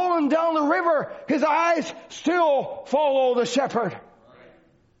 going down the river, his eyes still follow the shepherd.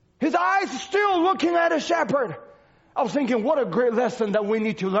 His eyes still looking at the shepherd. I was thinking, what a great lesson that we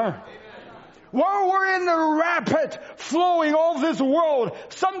need to learn. While we're in the rapid flowing of this world,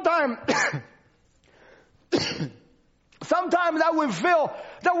 sometimes that we feel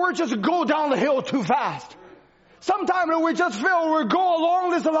that we're just go down the hill too fast. Sometimes we just feel we go along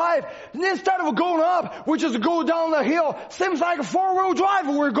this life. And instead of going up, we just go down the hill. Seems like a four-wheel drive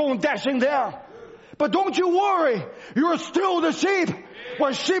we're going dashing down. But don't you worry. You're still the sheep.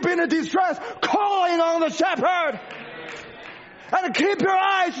 When sheep in a distress, calling on the shepherd. And keep your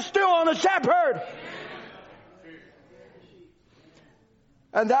eyes still on the shepherd.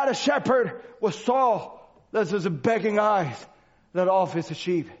 And that shepherd saw that there's begging eyes that off his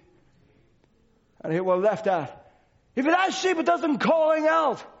sheep. And he was left at. If that sheep doesn't calling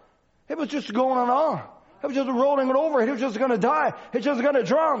out, it was just going on. It was just rolling it over. He was just going to die. He's just going to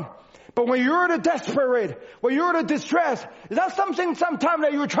drown. But when you're in a desperate, when you're in a distress, is that something sometime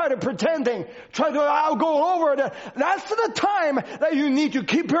that you try to pretending, try to go over it? That's the time that you need to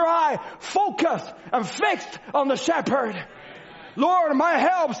keep your eye focused and fixed on the shepherd. Lord, my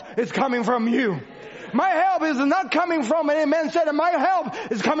help is coming from you. My help is not coming from any man said, and my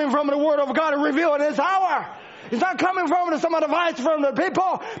help is coming from the word of God revealed in this hour. It's not coming from some advice from the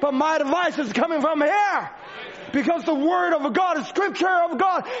people, but my advice is coming from here. Because the word of God, the scripture of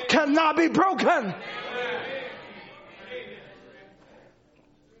God cannot be broken.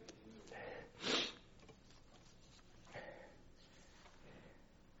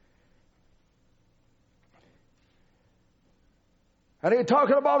 And he's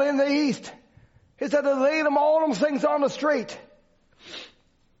talking about in the east. He said they laid them all them things on the street.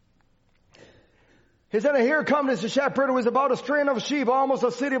 He said, and here comes the shepherd who is about a string of sheep, almost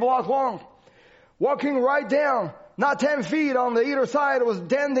a city block long, walking right down, not 10 feet on the either side. It was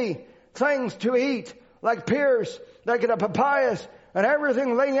dandy things to eat, like pears, like the papayas, and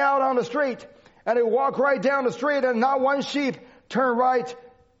everything laying out on the street. And he walked right down the street, and not one sheep turned right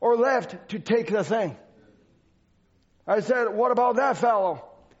or left to take the thing. I said, what about that fellow?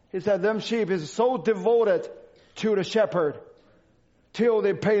 He said, them sheep is so devoted to the shepherd till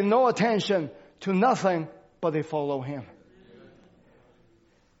they pay no attention to nothing, but they follow him.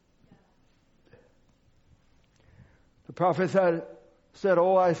 The prophet said,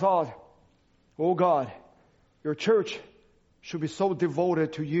 oh, I thought, oh God, your church should be so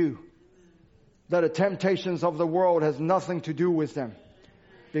devoted to you that the temptations of the world has nothing to do with them.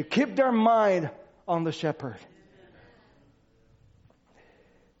 They keep their mind on the shepherd.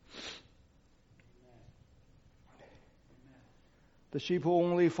 The sheep will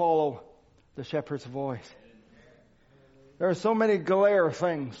only follow the shepherd's voice. There are so many glare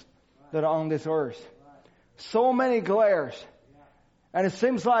things that are on this earth. So many glares. And it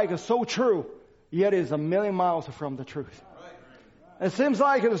seems like it's so true, yet it's a million miles from the truth. It seems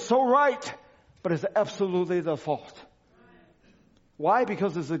like it is so right, but it's absolutely the fault. Why?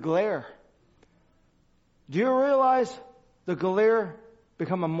 Because it's a glare. Do you realize the glare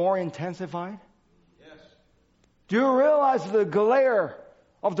become more intensified? Yes. Do you realize the glare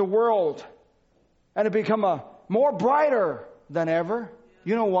of the world and it become more brighter than ever?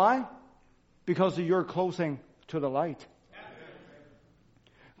 You know why? Because you're closing to the light.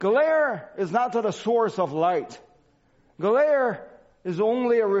 Glare is not the source of light. Glare is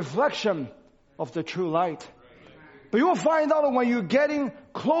only a reflection of the true light. But you will find out that when you're getting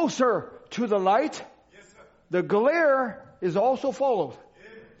closer to the light, the glare is also followed.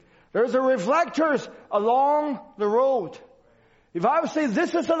 There's a reflectors along the road. If I would say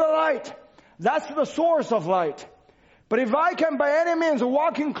this is the light, that's the source of light. But if I can by any means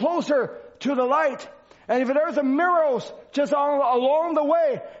walking closer to the light, and if there's a mirrors just along the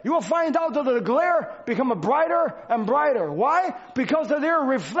way, you will find out that the glare become brighter and brighter. Why? Because they're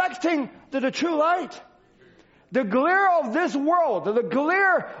reflecting the true light. The glare of this world, the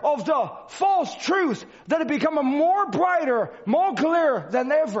glare of the false truth, that it become more brighter, more clear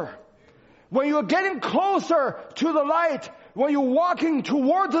than ever. When you're getting closer to the light, when you're walking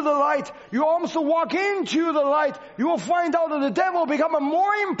towards the light, you almost walk into the light, you will find out that the devil become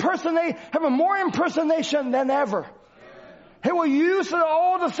have a more impersonation than ever. He will use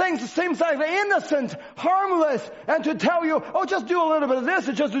all the things that seems like innocent, harmless, and to tell you, oh, just do a little bit of this,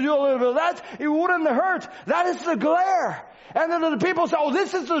 and just do a little bit of that. It wouldn't hurt. That is the glare. And then the people say, oh,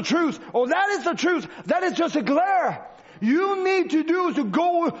 this is the truth. Oh, that is the truth. That is just a glare. You need to do is to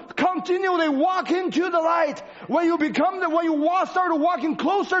go continually walk into the light. When you start walking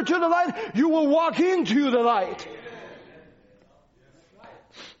closer to the light, you will walk into the light.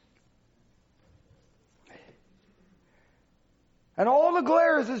 And all the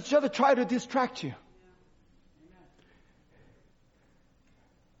glares is just to try to distract you.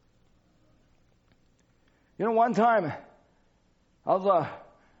 You know, one time, I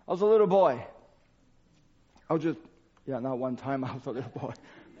was a little boy. Not one time I was a little boy.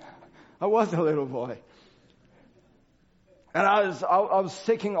 I was a little boy. And I was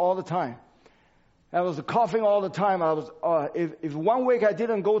sicking all the time. I was coughing all the time. I was, if 1 week I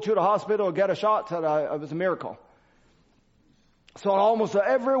didn't go to the hospital or get a shot, it was a miracle. So almost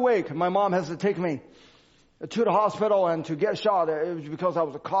every week, my mom has to take me to the hospital and to get shot. It was because I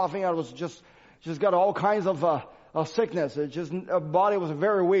was coughing. I was just got all kinds of sickness. Body was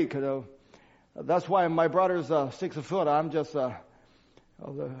very weak. That's why my brother's 6 foot. I'm just a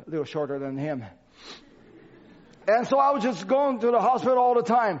little shorter than him. And so I was just going to the hospital all the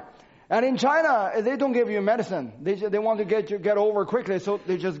time. And in China, they don't give you medicine. They want to get over quickly, so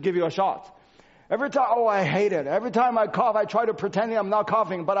they just give you a shot. Every time, I hate it. Every time I cough, I try to pretend I'm not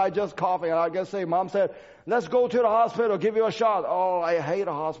coughing, but I just coughing. And I guess Mom said, let's go to the hospital, give you a shot. Oh, I hate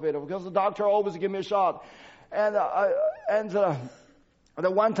a hospital because the doctor always give me a shot. And the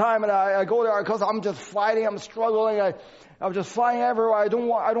one time I go there because I'm just fighting, I'm struggling, I'm just flying everywhere. I don't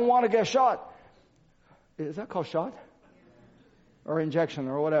want to get shot. Is that called shot? Or injection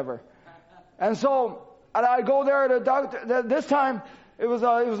or whatever. And so, I go there, the doctor, this time, it was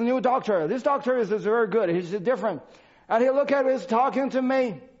a new doctor. This doctor is very good. He's different. And he looked at me, he's talking to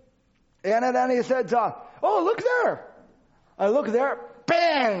me. And then he said, oh, look there. I look there,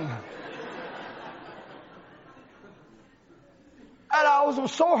 bang! And I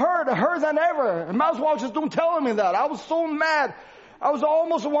was so hurt than ever. Might as well just don't tell me that. I was so mad. I was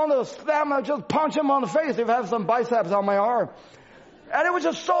almost wanting to slam and just punch him on the face if I have some biceps on my arm. And it was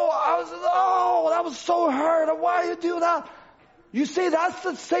just that was so hurt. Why you do that? You see, that's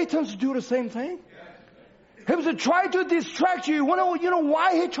the Satan's do the same thing. He was trying to distract you. You know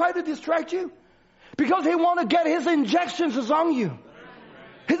why he tried to distract you? Because he want to get his injections on you.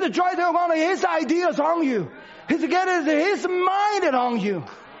 He's trying to get his ideas on you. He's getting his mind on you.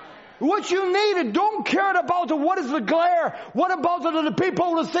 What you need, don't care about what is the glare. What about the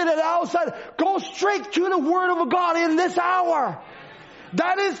people who sit outside? Go straight to the Word of God in this hour.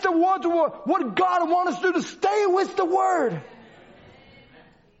 That is the word, what God wants us to do, to stay with the Word.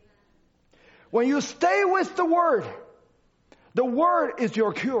 When you stay with the Word is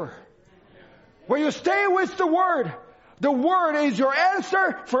your cure. When you stay with the Word is your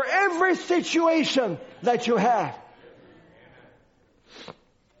answer for every situation that you have.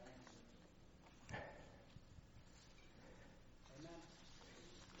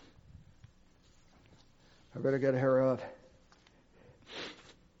 I better get her up.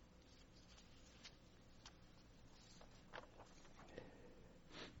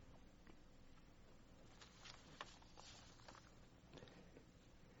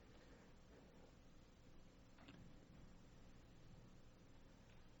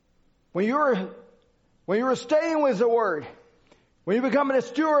 When you're staying with the Word, when you become a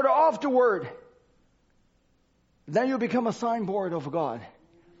steward of the Word, then you become a signboard of God.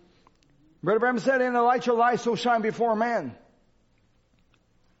 Brother Branham said, "In the light your light so shine before man."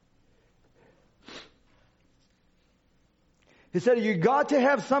 He said, you got to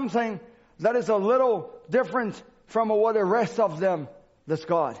have something that is a little different from what the rest of them that's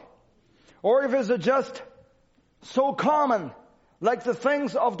God. Or if it's just so common, like the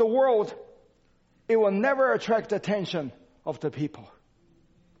things of the world, it will never attract the attention of the people.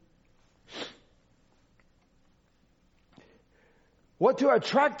 What to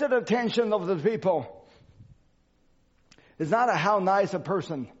attract the attention of the people is not how nice a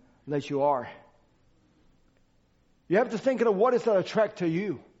person that you are. You have to think of what is that attract to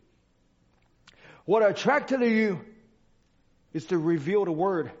you. What attracted to you is to reveal the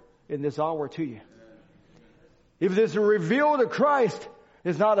Word in this hour to you. If this reveal to Christ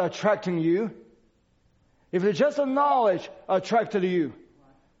is not attracting you, if it's just a knowledge attracted to you,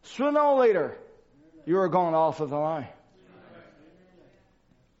 sooner or later, you are going off of the line.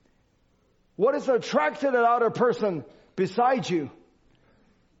 What is attracted to other person beside you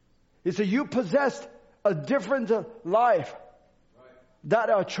is that you possessed a different life that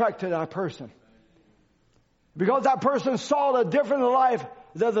attracted that person. Because that person saw a different life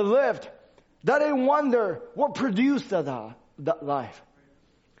that they lived, that they wonder what produced that life.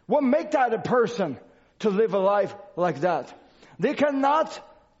 What made that a person to live a life like that? They cannot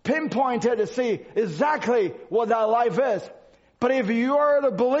pinpoint it to see exactly what that life is. But if you are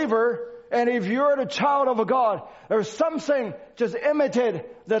the believer, and if you're the child of God, there's something just imitated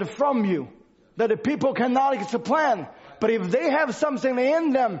that from you, that the people cannot explain. But if they have something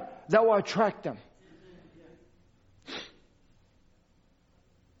in them, that will attract them.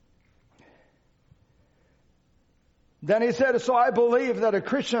 Then he said, so I believe that a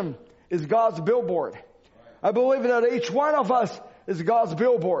Christian is God's billboard. I believe that each one of us is God's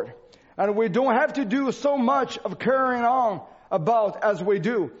billboard. And we don't have to do so much of carrying on about as we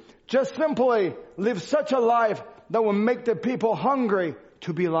do. Just simply live such a life that will make the people hungry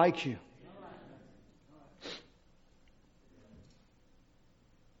to be like you.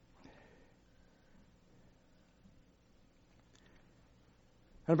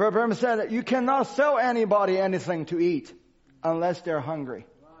 And Brother Branham said that you cannot sell anybody anything to eat unless they're hungry.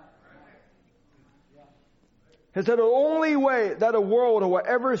 He said the only way that the world will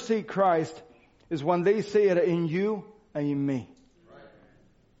ever see Christ is when they see it in you and in me.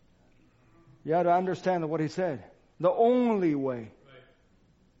 You have to understand what he said. The only way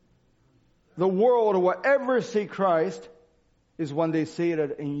the world will ever see Christ is when they see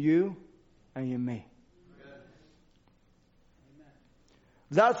it in you and in me.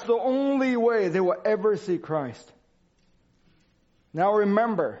 That's the only way they will ever see Christ. Now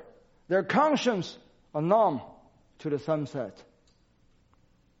remember, their conscience are numb to the sunset,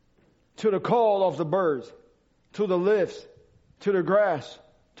 to the call of the birds, to the leaves, to the grass,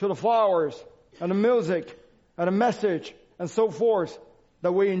 to the flowers, and the music, and the message, and so forth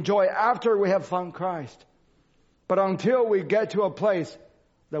that we enjoy after we have found Christ. But until we get to a place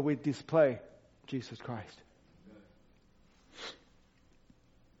that we display Jesus Christ.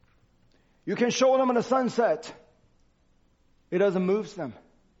 You can show them in the sunset. It doesn't move them.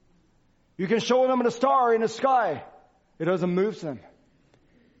 You can show them the star in the sky. It doesn't move them.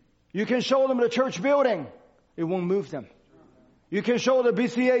 You can show them the church building. It won't move them. You can show the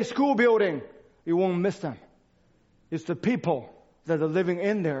BCA school building. You won't miss them. It's the people that are living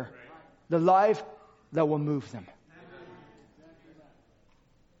in there, the life that will move them.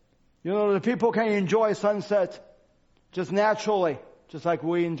 You know, the people can enjoy sunset just naturally, just like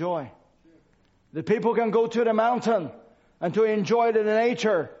we enjoy. The people can go to the mountain and to enjoy the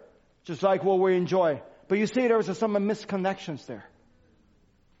nature, just like what we enjoy. But you see, there's some misconnections there.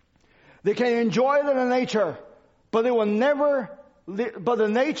 They can enjoy the nature, but the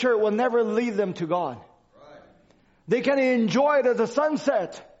nature will never lead them to God. They can enjoy the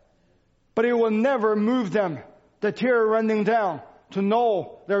sunset, but it will never move them, the tear running down, to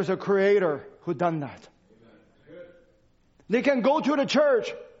know there's a Creator who done that. They can go to the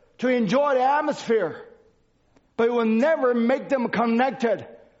church to enjoy the atmosphere, but it will never make them connected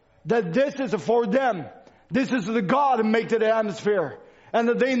that this is for them. This is the God who made the atmosphere. And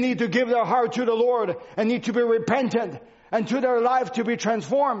that they need to give their heart to the Lord and need to be repentant and to their life to be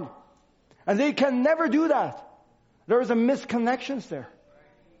transformed. And they can never do that. There is a misconnections there.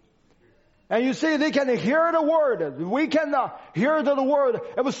 And you see, they can hear the word. We cannot hear the word.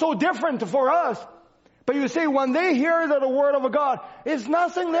 It was so different for us. But you see, when they hear the word of God, it's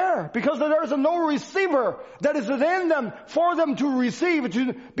nothing there. Because there is no receiver that is in them for them to receive,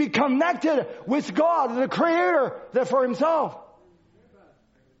 to be connected with God, the Creator, that for Himself.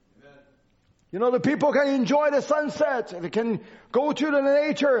 You know, the people can enjoy the sunset. They can go to the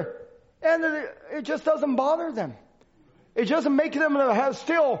nature. And it just doesn't bother them. It doesn't make them have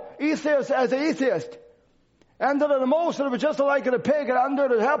still atheists as atheists. And the most of it, just like the pig under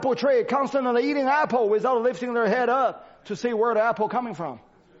the apple tree, constantly eating apple without lifting their head up to see where the apple coming from.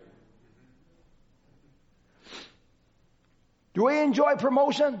 Do we enjoy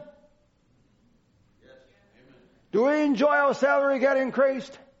promotion? Yes. Do we enjoy our salary getting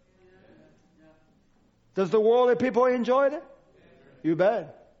increased? Does the worldly people enjoy it? You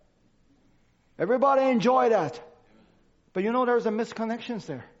bet. Everybody enjoy that. But you know, there's a misconnections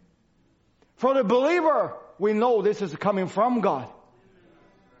there. For the believer, we know this is coming from God.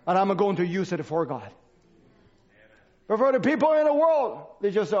 And I'm going to use it for God. But for the people in the world,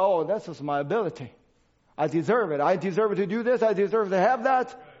 they just say, oh, that's just my ability. I deserve it. I deserve to do this. I deserve to have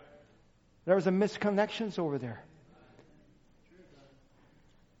that. There's a misconnections over there.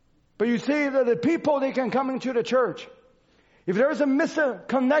 But you see that the people, they can come into the church. If there's a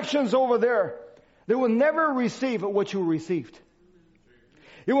misconnections over there, they will never receive what you received.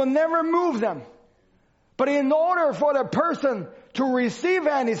 It will never move them. But in order for the person to receive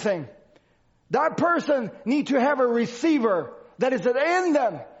anything, that person needs to have a receiver that is in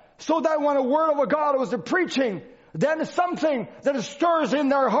them. So that when the word of God was preaching, then something that stirs in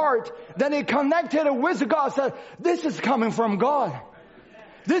their heart, then it connected with God, said, this is coming from God.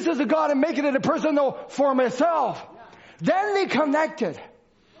 This is a God and making it a personal for myself. Then they connected.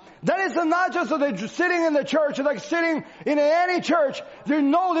 That is not just that they're sitting in the church, like sitting in any church. They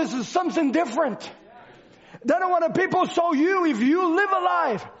know this is something different. Then when the people saw you, if you live a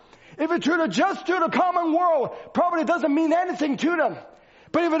life, if it's just to the common world, probably doesn't mean anything to them.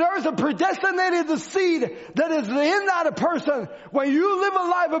 But if there is a predestinated seed that is in that person, when you live a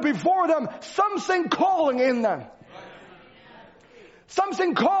life before them, something calling in them.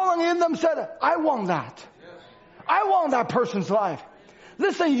 Something calling in them said, I want that. I want that person's life.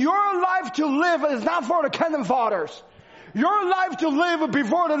 Listen, your life to live is not for the cannon fathers. Your life to live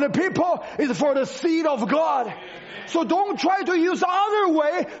before the people is for the seed of God. So don't try to use other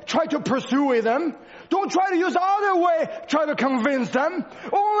way, try to pursue them. Don't try to use other way, try to convince them.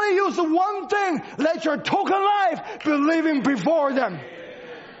 Only use one thing, let your token life be living before them.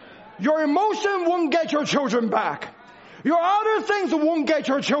 Your emotion won't get your children back. Your other things won't get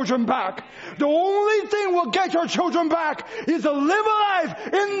your children back. The only thing will get your children back is to live a life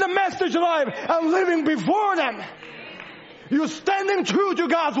in the message life and living before them. You're standing true to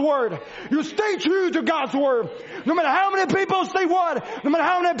God's word. You stay true to God's word. No matter how many people say what, no matter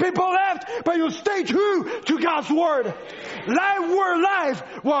how many people left, but you stay true to God's word.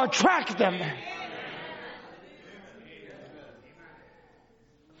 Life will attract them.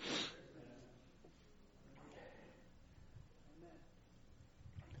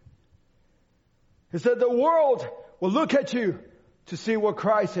 He said the world will look at you to see what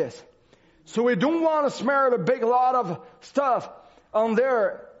Christ is. So we don't want to smear a big lot of stuff on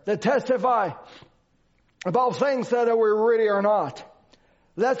there that testify about things that we really are not.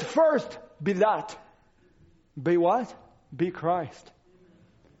 Let's first be that. Be what? Be Christ.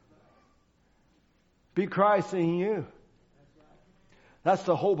 Be Christ in you. That's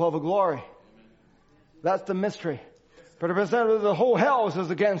the hope of glory. That's the mystery. But the whole house is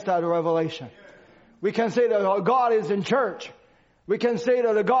against that revelation. We can say that God is in church. We can say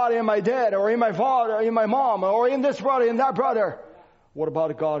that God in my dad, or in my father, or in my mom, or in this brother, in that brother. What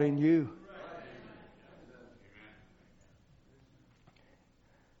about God in you?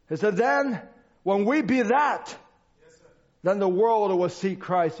 He said, then, when we be that, then the world will see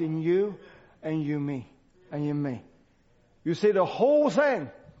Christ in you, and you me, and in me. You see, the whole thing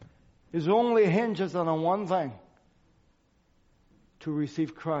is only hinges on one thing. To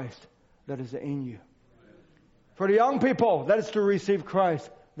receive Christ that is in you. For the young people, that is to receive Christ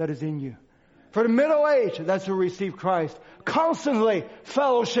that is in you. For the middle age, that's to receive Christ. Constantly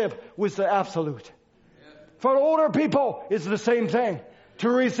fellowship with the absolute. For the older people, it's the same thing. To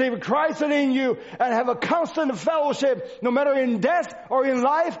receive Christ in you and have a constant fellowship, no matter in death or in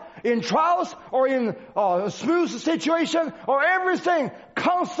life, in trials or in a smooth situation or everything,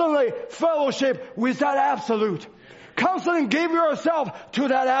 constantly fellowship with that absolute. Constantly give yourself to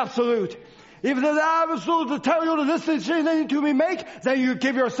that absolute. If the absolute tell you this decision to be made, then you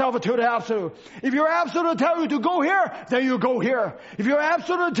give yourself to the absolute. If your absolute tell you to go here, then you go here. If your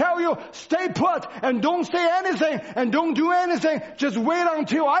absolute tell you stay put and don't say anything and don't do anything, just wait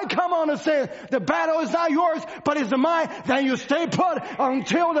until I come on the scene. The battle is not yours, but it's mine. Then you stay put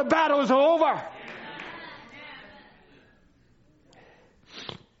until the battle is over.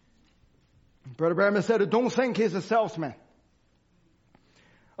 Brother Branham said, don't think he's a salesman.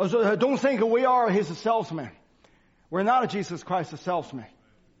 Also, don't think we are his salesman. We're not a Jesus Christ salesman.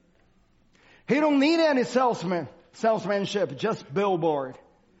 He don't need any salesmanship, just billboard.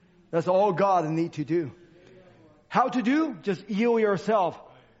 That's all God need to do. How to do? Just yield yourself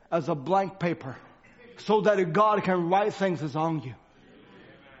as a blank paper so that God can write things on you.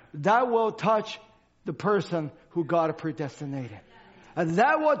 That will touch the person who God predestinated. And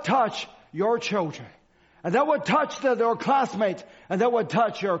that will touch your children. And that would touch their classmates. And that would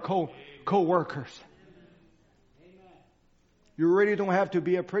touch your co-workers. You really don't have to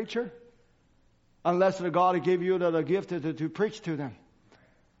be a preacher. Unless God gave you the gift to preach to them.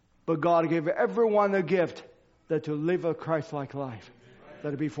 But God gave everyone a gift that to live a Christ-like life.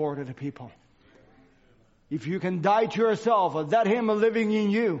 That before to the people. If you can die to yourself, that Him living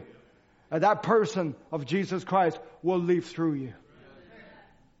in you, and that person of Jesus Christ will live through you.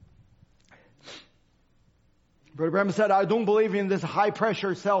 Brother Branham said, I don't believe in this high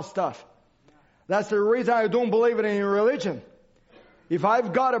pressure sales stuff. That's the reason I don't believe in religion. If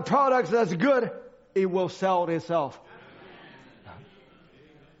I've got a product that's good, it will sell itself.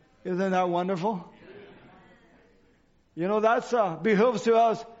 Isn't that wonderful? You know, that's behooves to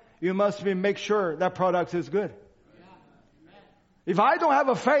us. You must make sure that product is good. If I don't have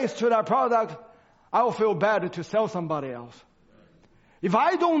a faith to that product, I will feel bad to sell somebody else. If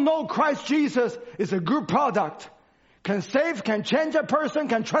I don't know Christ Jesus is a good product, can save, can change a person,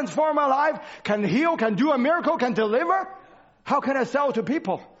 can transform a life, can heal, can do a miracle, can deliver, how can I sell to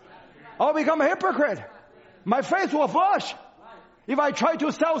people? I'll become a hypocrite. My faith will flush. If I try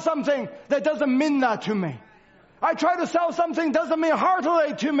to sell something that doesn't mean that to me. I try to sell something doesn't mean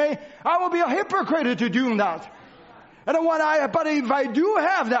heartily to me, I will be a hypocrite to doing that. But if I do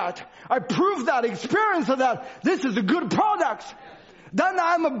have that, I prove that, experience that, this is a good product. Then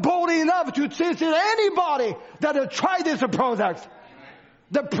I'm bold enough to say to anybody that will try this product.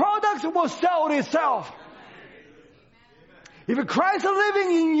 The product will sell itself. If Christ is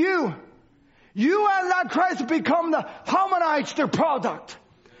living in you, you and that Christ become the harmonized product.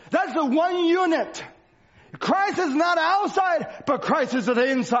 That's the one unit. Christ is not outside, but Christ is the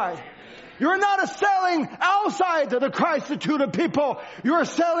inside. You're not selling outside the Christ to the people. You're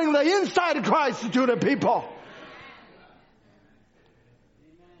selling the inside Christ to the people.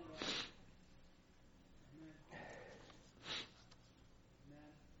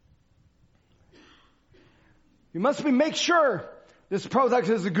 You must make sure this product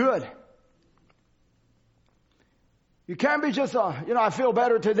is good. You can't be just, I feel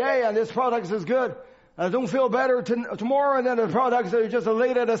better today and this product is good. I don't feel better tomorrow and then the product is just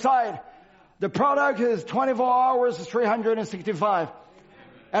laid it aside. The product is 24 hours, 365.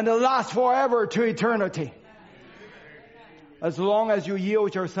 And it lasts forever to eternity. As long as you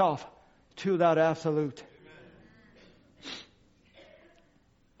yield yourself to that absolute.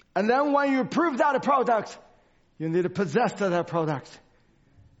 And then when you prove that product, you need to possess that product.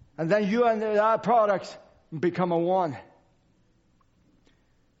 And then you and that product become a one.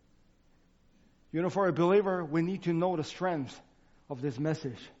 You know, for a believer, we need to know the strength of this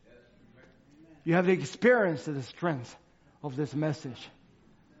message. You have to experience the strength of this message.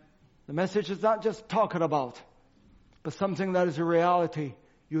 The message is not just talking about, but something that is a reality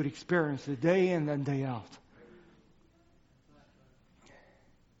you would experience day in and day out.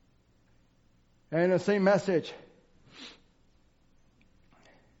 And the same message,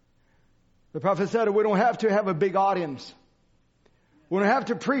 The prophet said we don't have to have a big audience. We don't have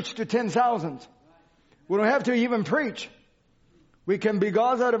to preach to 10,000. We don't have to even preach. We can be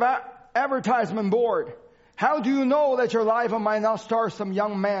God's advertisement board. How do you know that your life might not start some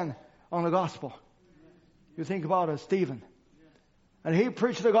young man on the gospel? You think about it, Stephen. And he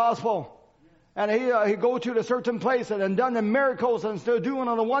preached the gospel. And he go to the certain places and done the miracles and still doing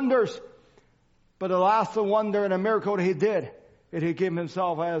all the wonders. But the last wonder and a miracle that he did, he gave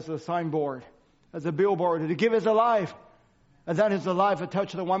himself as a signboard, as a billboard. He gave his life. And then his life had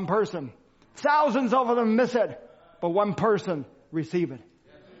touched the one person. Thousands of them miss it, but one person receive it.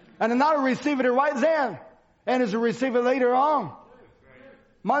 And another receive it right then, and is receive it later on.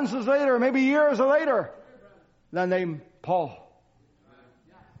 Months later, maybe years later. Then named Paul.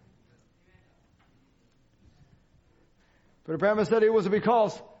 But Abraham said it was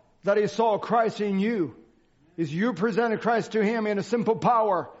because that he saw Christ in you. Is you presented Christ to him in the simple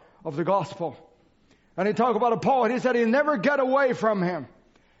power of the gospel. And he talked about Paul, and he said he never got away from him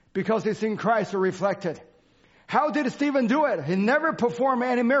because he seen Christ reflected. How did Stephen do it? He never performed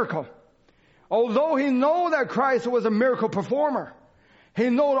any miracle. Although he knew that Christ was a miracle performer. He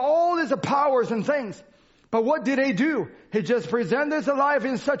knew all his powers and things. But what did he do? He just presented his life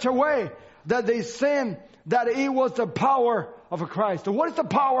in such a way that they seen that it was the power of a Christ. What is the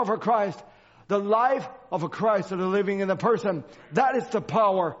power of a Christ? The life of a Christ that is living in the person. That is the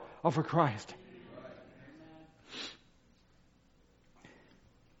power of a Christ.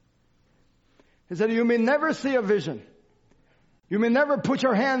 He said, you may never see a vision. You may never put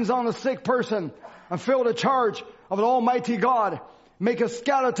your hands on a sick person and feel the charge of the Almighty God. Make a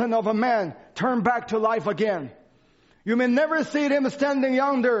skeleton of a man turn back to life again. You may never see him standing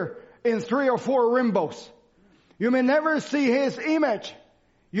yonder in 3 or 4 rainbows. You may never see his image.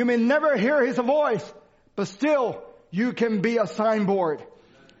 You may never hear his voice. But still, you can be a signboard.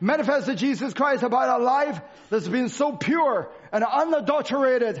 Manifested Jesus Christ about a life that's been so pure and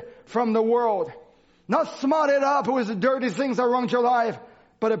unadulterated from the world. Not smarted up with the dirty things around your life,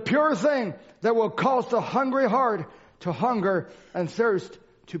 but a pure thing that will cause the hungry heart to hunger and thirst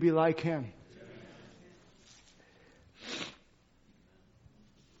to be like him.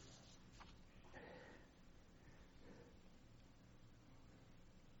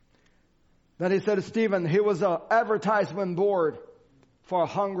 Then he said to Stephen, he was an advertisement board for a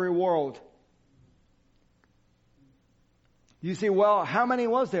hungry world. You see, well, how many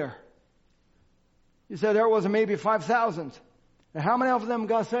was there? He said there was maybe 5,000. And how many of them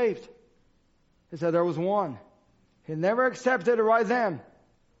got saved? He said there was one. He never accepted it right then,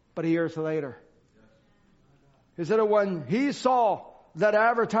 but years later. He said when he saw that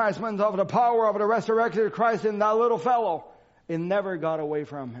advertisement of the power of the resurrected Christ in that little fellow, it never got away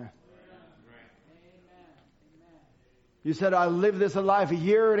from him. You said, I lived this life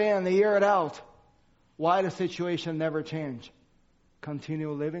year in, year out. Why the situation never changed?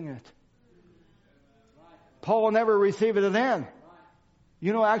 Continue living it. Paul never received it then.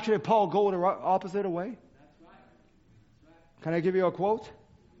 You know, actually, Paul go the opposite way. Can I give you a quote?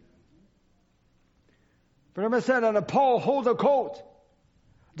 Remember said, and Paul hold a coat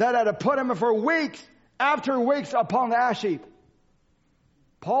that had put him for weeks after weeks upon the ash heap.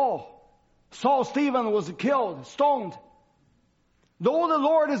 Paul saw Stephen was killed, stoned. Though the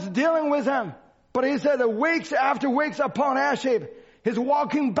Lord is dealing with him, but he said that weeks after weeks upon ash heap, he's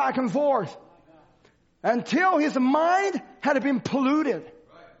walking back and forth until his mind had been polluted.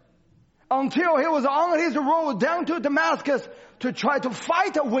 Until he was on his road down to Damascus to try to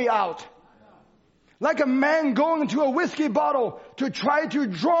fight a way out. Like a man going to a whiskey bottle to try to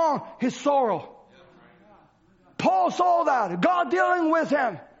drown his sorrow. Paul saw that. God dealing with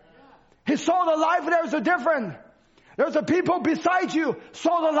him. He saw the life there's a different. There's the people beside you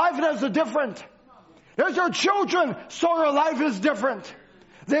saw the life there's a different. There's your children saw your life is different.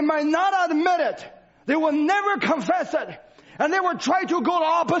 They might not admit it. They will never confess it. And they will try to go the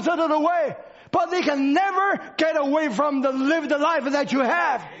opposite of the way. But they can never get away from the lived life that you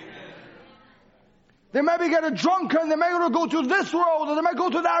have. They maybe get drunken, they may go to this road, or they may go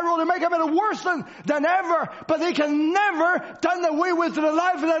to that road, they may get worse than ever, but they can never done away with the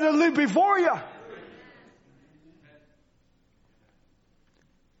life that they lived before you.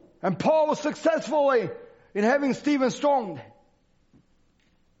 And Paul was successfully in having Stephen stoned.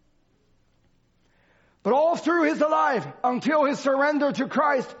 But all through his life, until his surrender to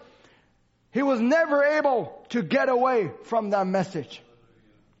Christ, he was never able to get away from that message.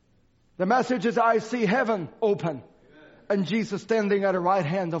 The message is, I see heaven open and Jesus standing at the right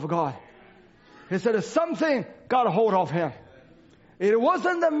hand of God. He said something got a hold of him. It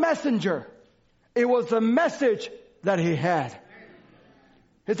wasn't the messenger. It was the message that he had.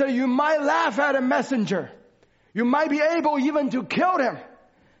 He said, you might laugh at a messenger. You might be able even to kill him,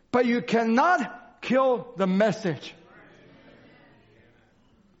 but you cannot kill the message.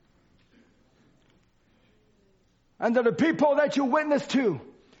 And that the people that you witness to,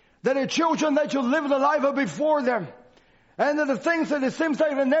 that the children that you live the life of before them, and that the things that it seems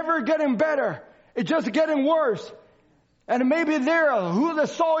like they're never getting better, it's just getting worse. And maybe there, who that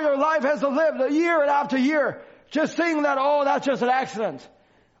saw your life has lived year after year, just thinking that, oh, that's just an accident.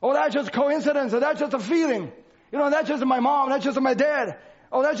 Oh, that's just coincidence. Or that's just a feeling. You know, that's just my mom. That's just my dad.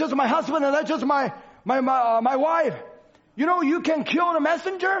 Oh, that's just my husband. And that's just my wife. You know, you can kill the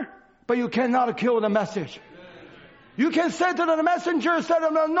messenger, but you cannot kill the message. You can say to the messenger, say to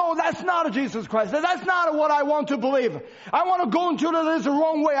them, no, that's not Jesus Christ. That's not what I want to believe. I want to go into this the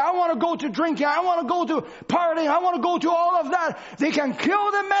wrong way. I want to go to drinking. I want to go to partying. I want to go to all of that. They can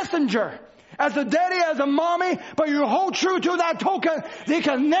kill the messenger as a daddy, as a mommy, but you hold true to that token. They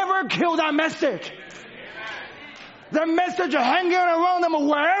can never kill that message. The message hanging around them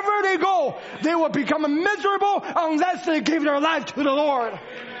wherever they go, they will become miserable unless they give their life to the Lord.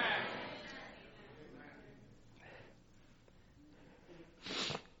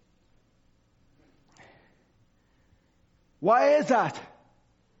 Why is that?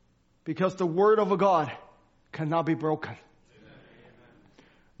 Because the word of God cannot be broken.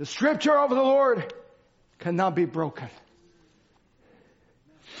 The scripture of the Lord cannot be broken.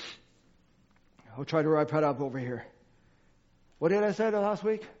 I'll try to wrap it up over here. What did I say last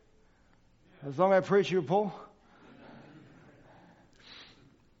week? As long as I preach, you pull.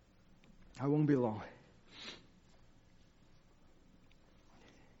 I won't be long.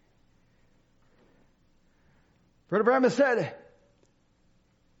 Brother Branham said,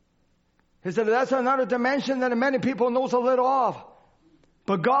 that's another dimension that many people knows a little of.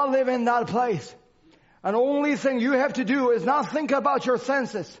 But God lives in that place. And the only thing you have to do is not think about your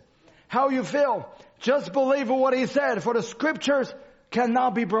senses, how you feel. Just believe what He said, for the scriptures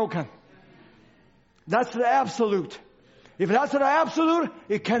cannot be broken. That's the absolute. If that's the absolute,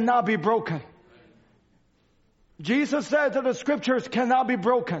 it cannot be broken. Jesus said that the scriptures cannot be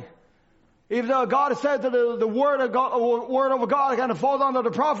broken. If God said that the word of God can fall under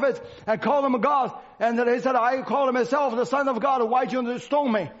the prophets and call him a God, and that He said, I call him myself the Son of God, why do you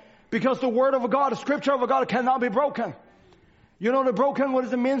stone me? Because the word of God, the scripture of God cannot be broken. You know the broken, what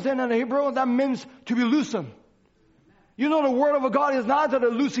does it mean in the Hebrew? That means to be loosened. You know the word of God is not that a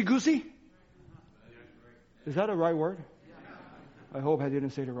loosey-goosey? Is that a right word? I hope I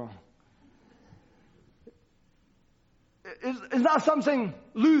didn't say it wrong. It's not something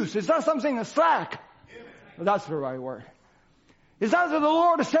loose. It's not something slack. That's the right word. It's not that the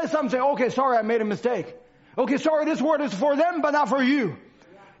Lord says something, okay, sorry, I made a mistake. Okay, sorry, this word is for them, but not for you.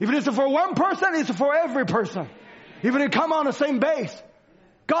 If it is for one person, it's for every person. If it come on the same base.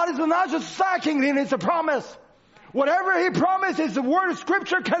 God is not just slacking in His promise. Whatever He promises, the word of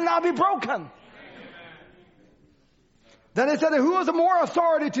scripture cannot be broken. Then He said, who has more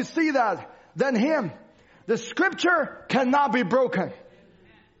authority to see that than Him? The scripture cannot be broken.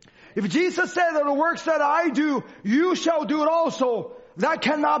 If Jesus said that the works that I do, you shall do it also, that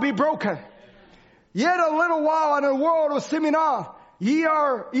cannot be broken. Yet a little while and the world will see me not. Ye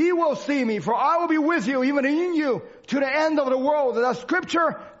will see me, for I will be with you, even in you, to the end of the world. That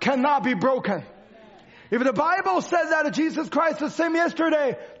scripture cannot be broken. If the Bible says that Jesus Christ is the same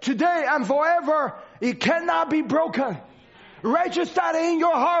yesterday, today, and forever, it cannot be broken. Register that in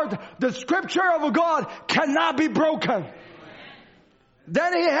your heart. The scripture of God cannot be broken.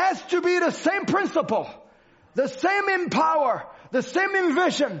 Then it has to be the same principle, the same in power, the same in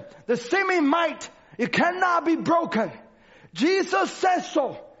vision, the same in might. It cannot be broken. Jesus says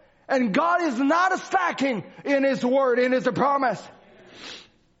so. And God is not slacking in His word, in His promise.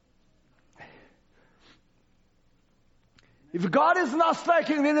 If God is not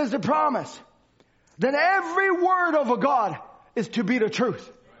slacking in His promise, then every word of God is to be the truth.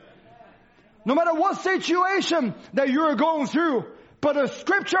 No matter what situation that you're going through, but the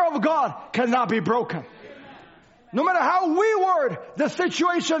scripture of God cannot be broken. No matter how wayward the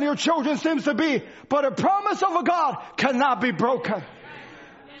situation your children seems to be, but the promise of God cannot be broken.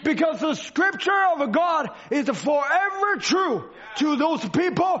 Because the scripture of God is forever true to those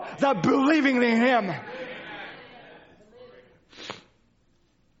people that believing in Him.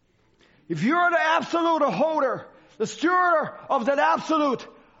 If you're the absolute holder, the steward of that absolute,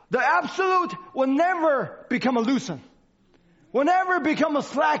 the absolute will never become a loosen. Will never become a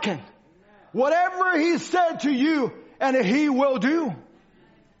slacken. Whatever He said to you, and He will do.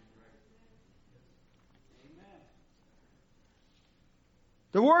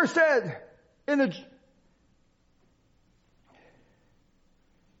 The word said in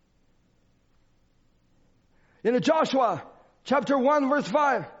In Joshua chapter 1 verse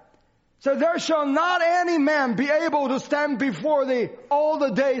 5, so there shall not any man be able to stand before thee all the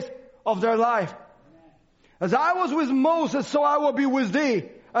days of their life. As I was with Moses, so I will be with thee,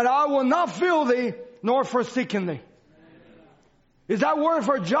 and I will not fail thee, nor forsaken thee. Is that word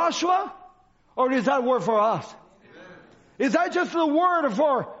for Joshua, or is that word for us? Is that just the word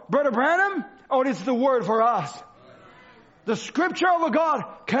for Brother Branham, or is it the word for us? The scripture of God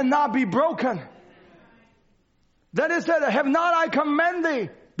cannot be broken. Then it said, have not I commanded thee,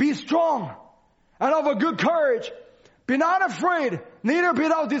 be strong and of a good courage. Be not afraid, neither be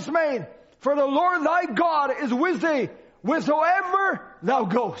thou dismayed. For the Lord thy God is with thee, whithersoever thou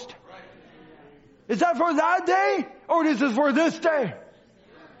goest. Is that for that day, or is it for this day?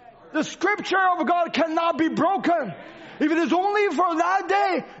 The scripture of God cannot be broken. If it is only for that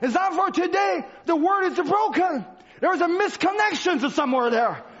day, it's not for today, the word is broken. There's a misconnection somewhere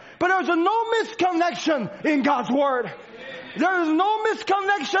there. But there's no misconnection in God's word. There is no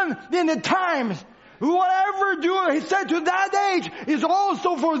misconnection in the times. Whatever He said to that age is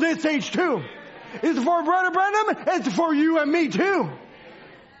also for this age too. It's for Brother Branham, it's for you and me too.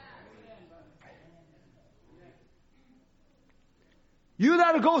 You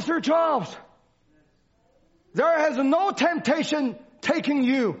that go through trials, there has no temptation taking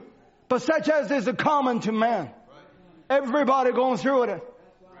you, but such as is common to man. Everybody going through it.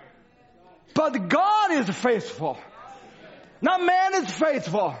 But God is faithful. Not man is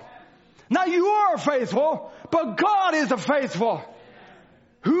faithful. Not you are faithful, but God is faithful.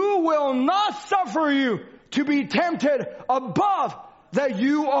 Who will not suffer you to be tempted above that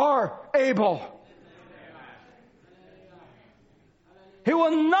you are able. He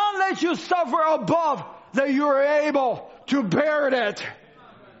will not let you suffer above that you are able to bear it.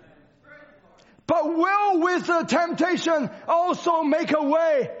 But will with the temptation also make a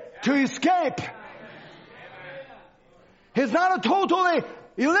way to escape. He's not totally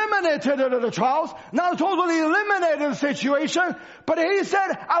eliminated the trials, not totally eliminated the situation, but He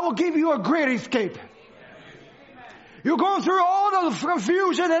said, I will give you a great escape. You're going through all the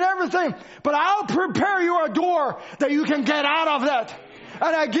confusion and everything, but I'll prepare you a door that you can get out of that.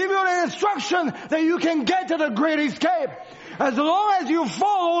 And I give you an instruction that you can get to the great escape. As long as you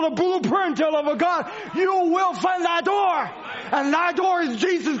follow the blueprint of God, you will find that door. And that door is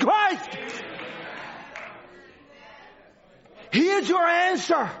Jesus Christ. He is your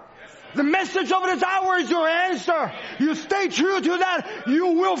answer. The message of this hour is your answer. You stay true to that, you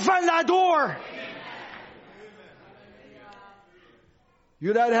will find that door.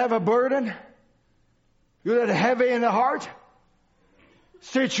 You that have a burden, you that are heavy in the heart,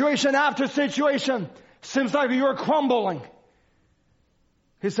 situation after situation seems like you're crumbling.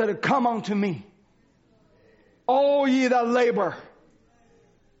 He said, come unto me, all ye that labor.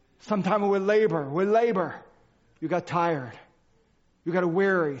 Sometimes we labor. You got tired. You got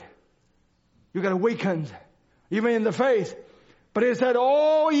weary. You got weakened, even in the faith. But He said,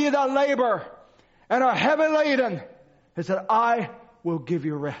 all ye that labor and are heavy laden, He said, I will give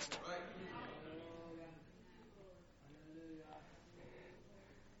you rest.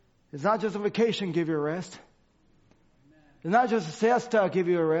 It's not just a vacation give you rest. It's not just a siesta give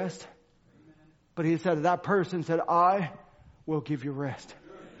you a rest. But He said, that person said, I will give you rest.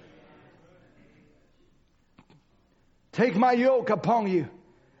 Take my yoke upon you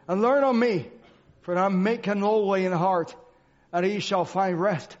and learn of me, for I am meek and lowly in heart, and ye shall find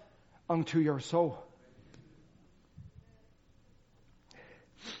rest unto your soul.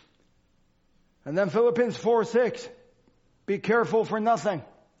 And then Philippians 4:6, be careful for nothing.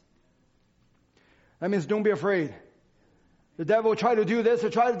 That means don't be afraid. The devil will try to do this, the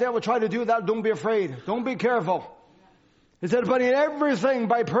devil will try to do that. Don't be afraid. Don't be careful. He said, but in everything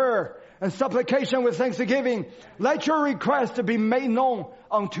by prayer and supplication with thanksgiving, let your request be made known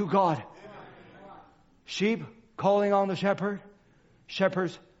unto God. Sheep calling on the shepherd.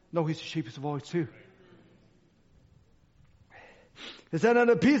 Shepherds know his sheep's voice too. He said, and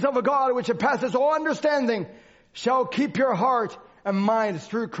the peace of God which passes all understanding shall keep your heart and mind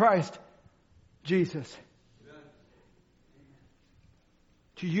through Christ Jesus.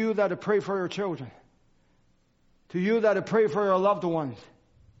 To you that pray for your children. To you that pray for your loved ones.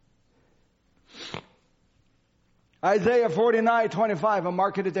 Isaiah 49:25, I'll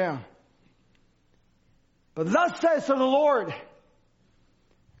mark it down. But thus says the Lord,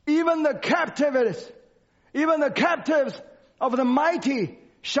 even the captives of the mighty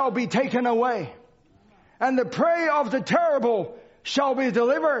shall be taken away, and the prey of the terrible shall be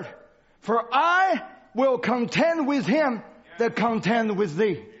delivered. For I will contend with him that contend with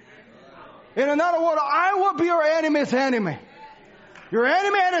thee. In another word, I will be your enemy's enemy. Your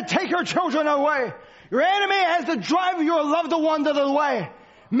enemy had to take your children away. Your enemy has to drive your loved one to the way.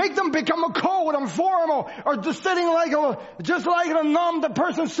 Make them become a cold and formal, or just sitting just like a numb, the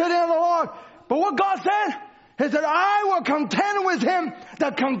person sitting on the log. But what God said, He said, I will contend with him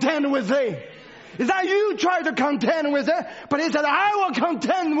that contend with thee. It's not you try to contend with it, but He said, I will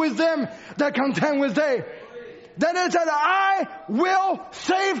contend with them that contend with thee. Then He said, I will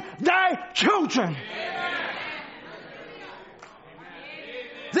save thy children.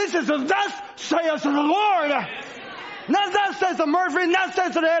 This is the thus saith the Lord. Not thus says the Murphy, not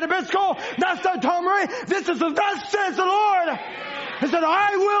says the Ed Episcopal, not says Tom Murray. This is the thus says the Lord. He said,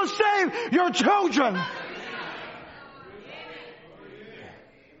 I will save your children.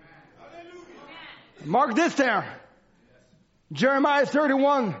 Mark this down. Jeremiah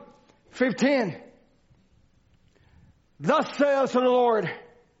 31:15. Thus saith the Lord,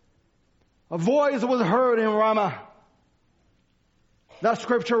 a voice was heard in Ramah. That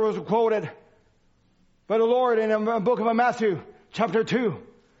scripture was quoted by the Lord in the book of Matthew, chapter 2,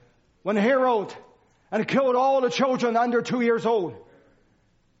 when He wrote and killed all the children under 2 years old.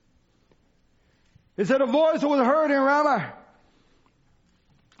 He said, a voice was heard in Ramah,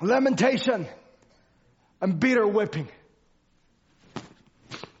 lamentation and bitter weeping.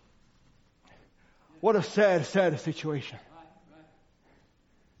 What a sad, sad situation.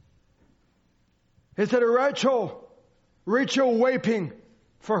 He said, Rachel weeping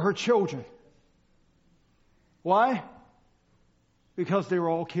for her children. Why? Because they were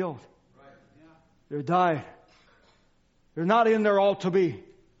all killed. They died. They're not in their ought-to-be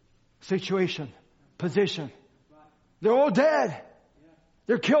situation, position. They're all dead.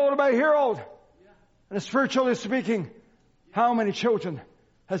 They're killed by Herod. And spiritually speaking, how many children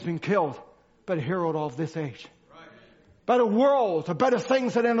has been killed by the Herod of this age? By the world, by the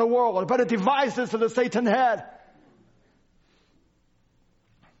things that are in the world, by the devices that Satan had.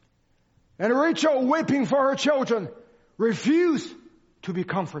 And Rachel, weeping for her children, refused to be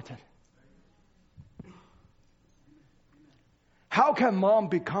comforted. How can mom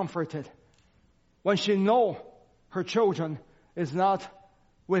be comforted when she knows her children is not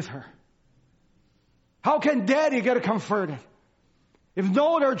with her? How can daddy get comforted if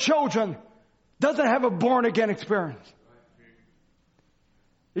their children doesn't have a born again experience?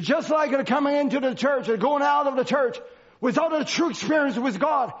 It's just like coming into the church or going out of the church without a true experience with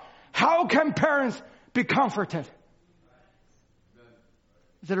God. How can parents be comforted?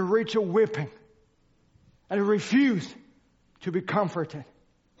 That Rachel weeping and refused to be comforted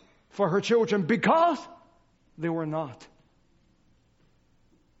for her children because they were not.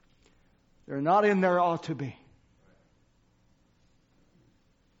 They're not in there ought to be.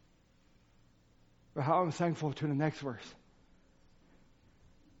 But how I'm thankful to the next verse.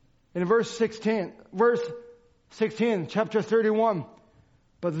 In verse 16, chapter 31.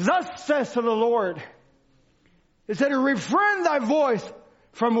 But thus says to the Lord, He said, refrain thy voice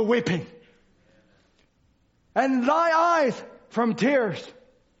from weeping, and thy eyes from tears.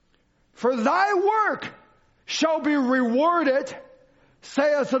 For thy work shall be rewarded,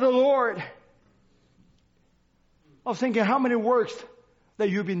 saith the Lord. I was thinking how many works that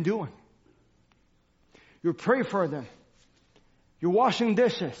you've been doing. You pray for them. You're washing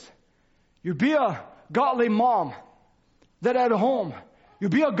dishes. You be a godly mom that at home. You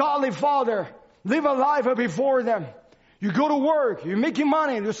be a godly father. Live a life before them. You go to work. You're making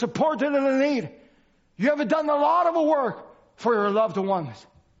money. You're supporting the need. You have done a lot of work for your loved ones.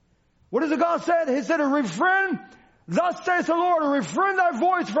 What does the God say? He said, refrain, thus says the Lord, refrain thy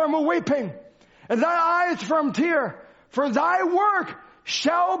voice from weeping, and thy eyes from tear, for thy work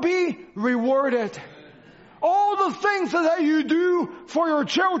shall be rewarded. All the things that you do for your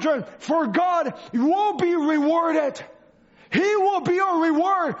children, for God, you will be rewarded. He will be your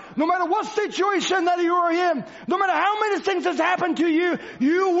reward. No matter what situation that you are in, no matter how many things has happened to you,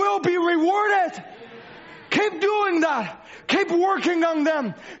 you will be rewarded. Keep doing that. Keep working on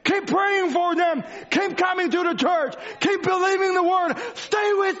them. Keep praying for them. Keep coming to the church. Keep believing the word.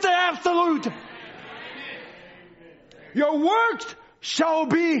 Stay with the absolute. Your works shall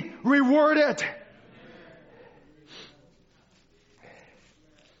be rewarded.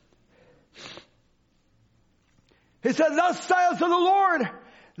 He said, thus saith the Lord,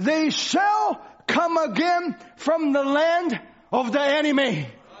 they shall come again from the land of the enemy.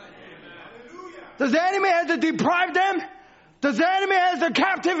 Does the enemy have to deprive them? Does the enemy have to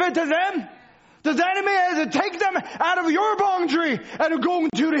captivate them? Does the enemy have to take them out of your boundary and go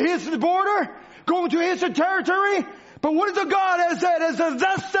to his border? Go to his territory? But what is the God has said? It says,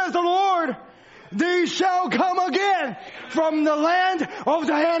 thus says the Lord, they shall come again from the land of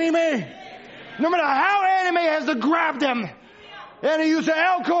the enemy. No matter how enemy has to grab them, And he used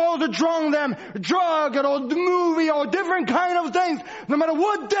alcohol to drown them, drug or movie or different kind of things. No matter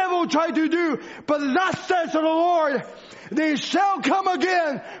what devil tried to do. But thus says the Lord, they shall come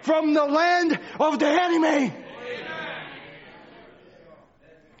again from the land of the enemy.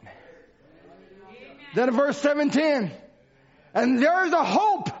 Then verse 17. And there is a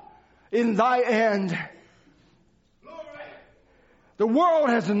hope in thy end. The world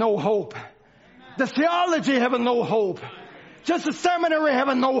has no hope. The theology have no hope. Just the seminary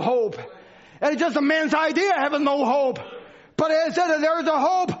have no hope. And just a man's idea have no hope. But it said that there is a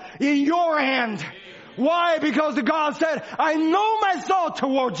hope in your hand. Why? Because God said, I know my thought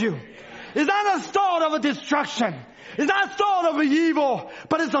towards you. It's not a thought of a destruction. It's not a thought of evil.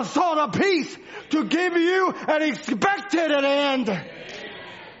 But it's a thought of peace to give you an expected end.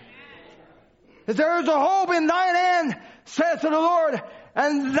 There is a hope in thine hand, says the Lord,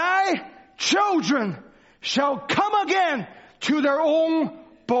 and thy children shall come again to their own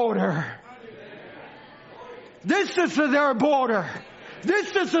border. This is their border.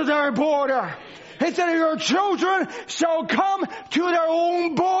 This is their border. He said, your children shall come to their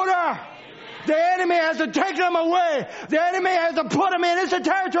own border. The enemy has to take them away. The enemy has to put them in this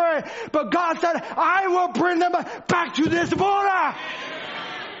territory. But God said, I will bring them back to this border.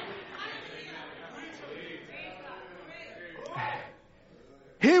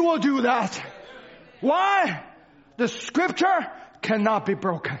 He will do that. Why? The scripture cannot be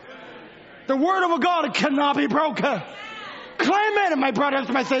broken. The word of God cannot be broken. Claim it, my brothers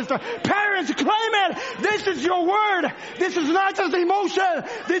and my sisters. Parents, claim it. This is your word. This is not just emotion.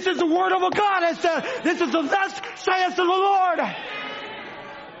 This is the word of God. It says, this is the thus saith the Lord.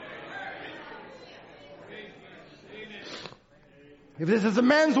 If this is a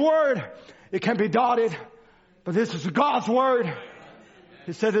man's word, it can be doubted. But this is God's word.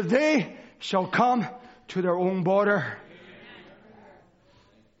 He said that they shall come to their own border.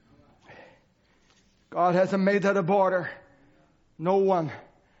 God hasn't made that a border. No one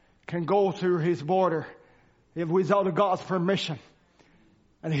can go through his border without God's permission.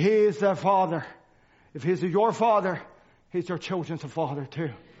 And he is their father. If he's your father, he's your children's father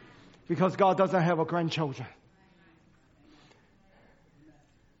too. Because God doesn't have a grandchildren.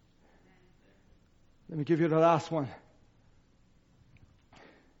 Let me give you the last one.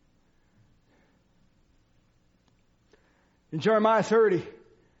 In Jeremiah 30,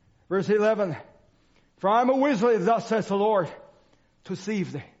 verse 11, for I am with thee, thus says the Lord, to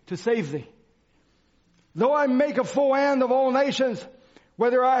save thee. Though I make a full end of all nations,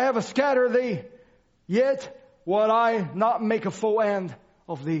 whether I have scattered thee, yet will I not make a full end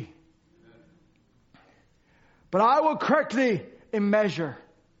of thee. But I will correct thee in measure,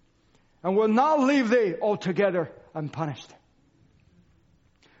 and will not leave thee altogether unpunished.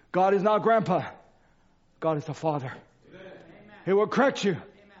 God is not grandpa. God is the Father. He will correct you.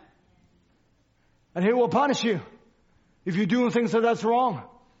 And He will punish you if you're doing things that's wrong.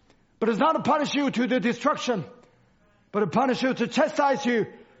 But it's not to punish you to the destruction, but to punish you, to chastise you,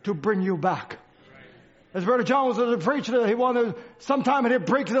 to bring you back. As Brother John was a preacher, he wanted sometime he'd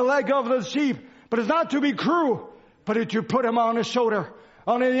break the leg of the sheep. But it's not to be cruel, but to put him on his shoulder,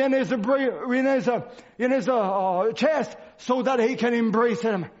 in his chest, so that he can embrace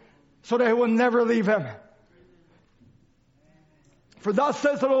him, so that he will never leave him. For thus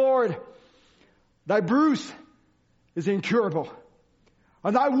says the Lord, thy bruise is incurable,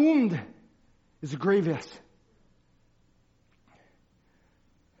 and thy wound is grievous.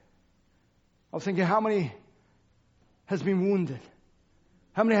 I was thinking, how many has been wounded?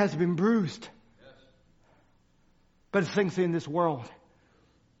 How many has been bruised? Yes. But things in this world.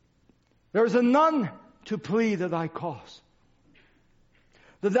 There is none to plead thy cause.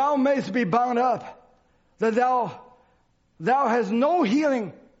 That thou mayst be bound up. That thou hast no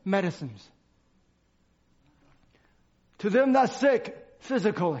healing medicines. To them that sick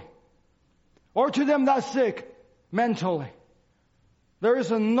physically, or to them that sick mentally, there is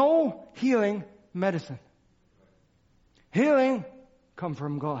no healing medicine. Healing comes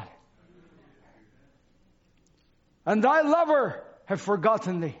from God. And thy lover have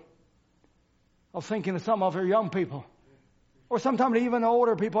forgotten thee. I was thinking of some of our young people, or sometimes even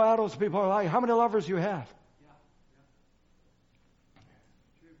older people, adults people are like, how many lovers you have?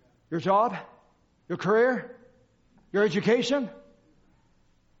 Your job, your career, your education,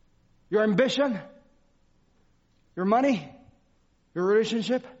 your ambition, your money, your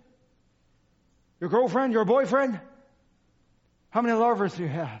relationship, your girlfriend, your boyfriend. How many lovers do you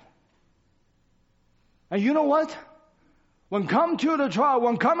have? And you know what? When come to the trial,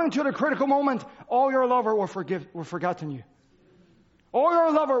 when coming to the critical moment, all your lover will forgotten you. All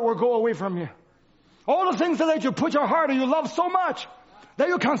your lover will go away from you. All the things that you put your heart and you love so much that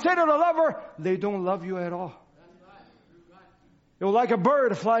you consider a lover, they don't love you at all. You're like a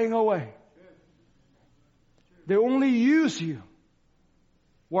bird flying away. They only use you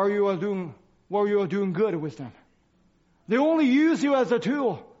while you are doing good with them. They only use you as a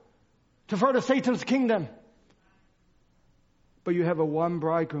tool to further Satan's kingdom. But you have a one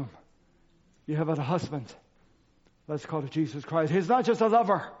bridegroom. You have a husband. Let's call it Jesus Christ. He's not just a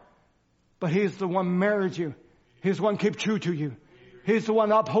lover, but He's the one married you. He's the one keep true to you. He's the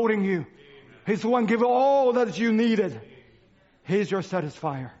one upholding you. He's the one giving all that you needed. He's your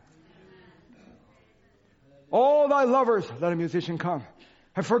satisfier. All thy lovers, let a musician come,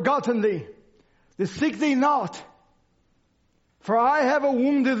 have forgotten thee. They seek thee not. For I have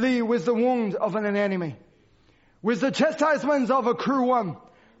wounded thee with the wound of an enemy, with the chastisements of a cruel one,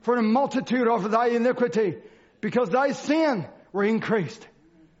 for the multitude of thy iniquity, because thy sin were increased.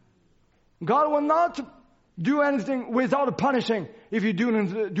 God will not do anything without punishing if you're doing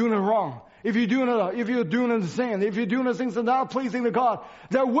it wrong. If you're doing the sin, if you're doing the things that are not pleasing to God,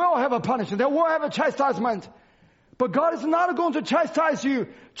 there will have a punishment. There will have a chastisement. But God is not going to chastise you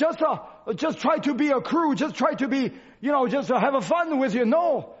just try to be a crew, just try to be, just to have a fun with you.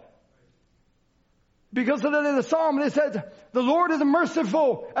 No. Because in the Psalm they said, the Lord is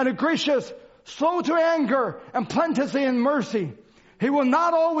merciful and gracious, slow to anger and plenteous in mercy. He will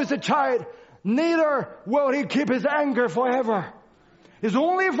not always chide, neither will He keep His anger forever. It's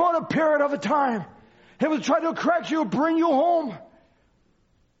only for the period of a time. He will try to correct you, bring you home.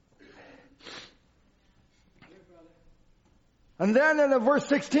 And then in the verse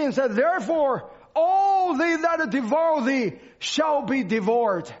 16 says, therefore, all they that devour thee shall be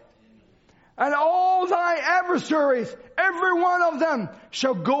devoured. And all thy adversaries, every one of them,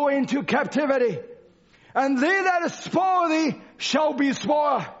 shall go into captivity. And they that spoil thee shall be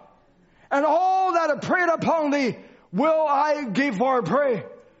spoiled. And all that preyed upon thee will I give for a prey.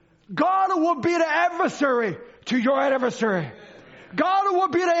 God will be the adversary to your adversary. God will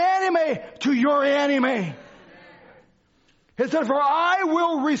be the enemy to your enemy. He said, for I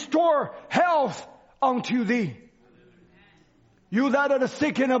will restore health unto thee. You that are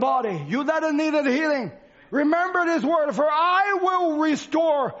sick in the body, you that are needed healing, remember this word, for I will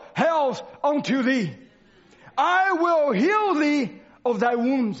restore health unto thee. I will heal thee of thy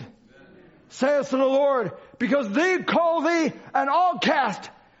wounds, says the Lord, because they call thee an outcast,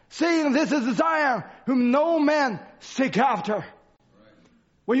 seeing this is Zion, whom no man seek after.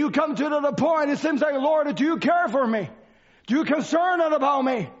 When you come to the point, it seems like, Lord, do you care for me? Do you concern about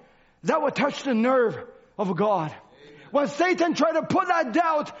me? That will touch the nerve of God. When Satan tried to put that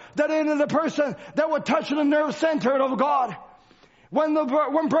doubt that into the person, that would touch the nerve center of God. When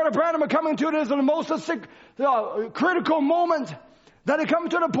Brother Branham coming to this in the most critical moment, that he come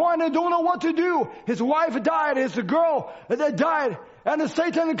to the point they don't know what to do. His wife died, his girl that died, and the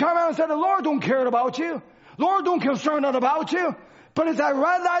Satan come out and said, the Lord don't care about you. Lord don't concern about you. But as I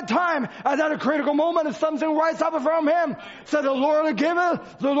read that time, at that critical moment, something rises up from him. Said, the Lord will give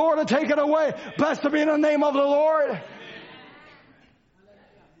it, the Lord will take it away. Blessed be the name of the Lord.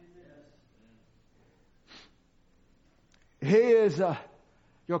 He is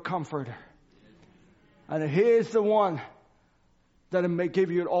your comforter. And He is the one that may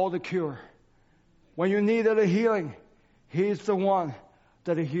give you all the cure. When you needed a healing, He's the one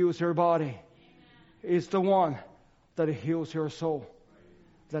that heals your body. He's the one that heals your soul,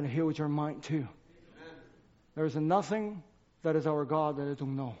 that heals your mind too. There is nothing that is our God that I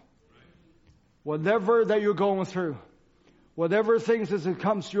don't know. Whatever that you're going through, whatever things that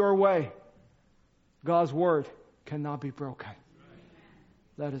comes your way, God's word cannot be broken.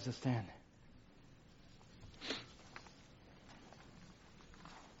 Let us stand.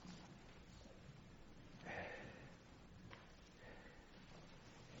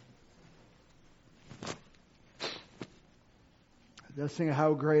 Let's sing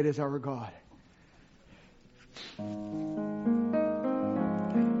How Great Is Our God.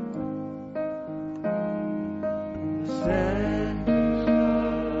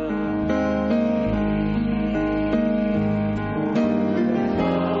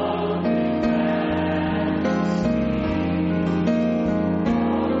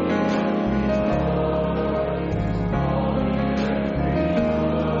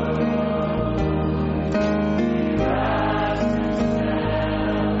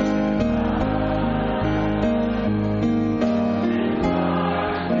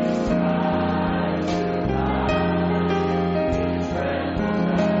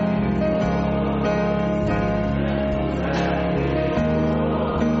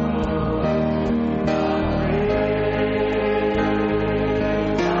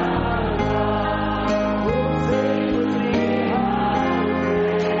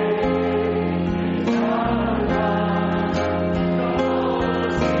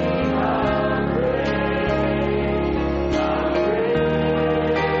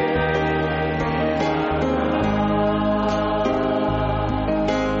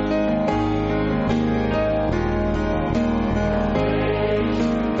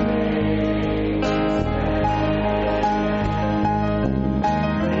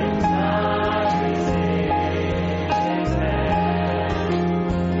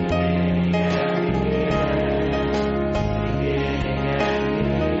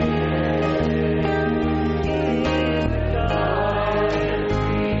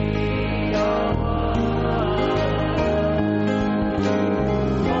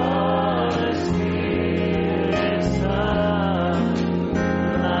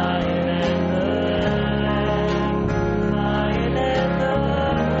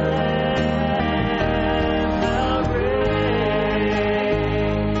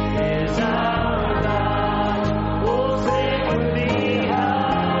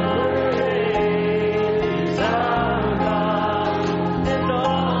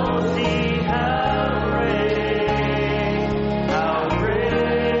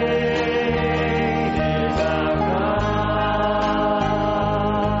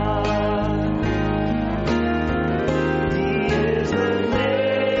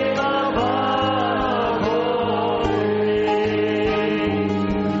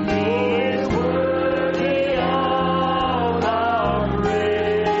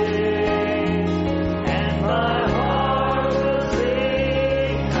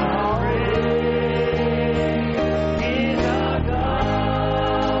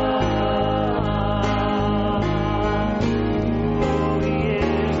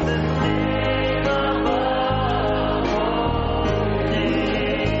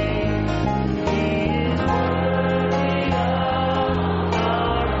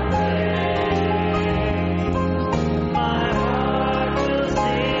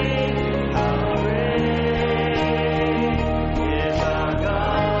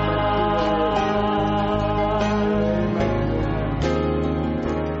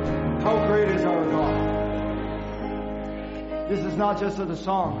 not just the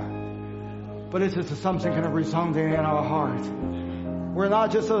song, but it's just something kind of resounding in our heart. We're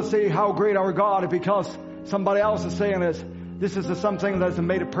not just to say how great our God because somebody else is saying this. This is something that's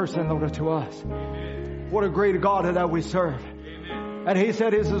made personal to us. What a great God that we serve. And He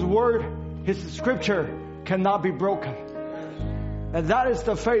said His word, His scripture cannot be broken. And that is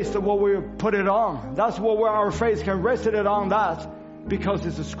the faith that what we put it on. That's what our faith can rest it on that. Because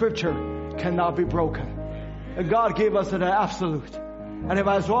it's the scripture cannot be broken. And God gave us an absolute. And if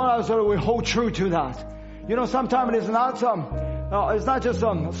as long as we hold true to that. You know, sometimes it's not just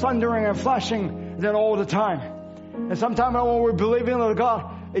thundering and flashing then all the time. And sometimes when we're believing in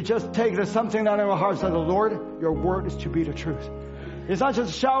God, it just takes something out of our hearts that the Lord, your word is to be the truth. It's not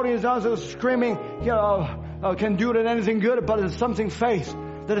just shouting, it's not just screaming, can do it anything good, but it's something faith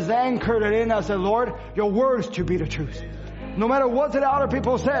that is anchored in us. And Lord, your word is to be the truth. No matter what the other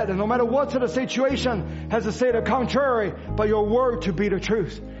people said, and no matter what the situation has to say the contrary, but your word to be the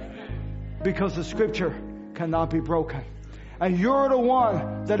truth. Because the scripture cannot be broken. And you're the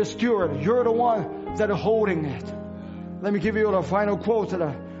one that is steward. You're the one that is holding it. Let me give you the final quote that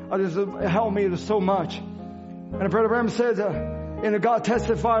has helped me so much. And Brother Branham said, and God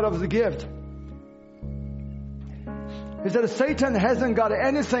testified of the gift. He said, Satan hasn't got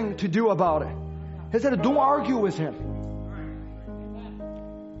anything to do about it. He said, don't argue with him.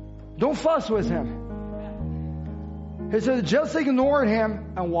 Don't fuss with him. He said, just ignore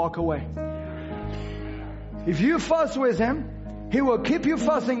him and walk away. If you fuss with him, he will keep you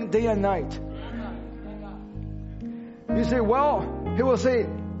fussing day and night. You say, well, he will say,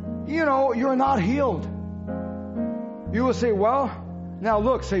 you're not healed. You will say, well, now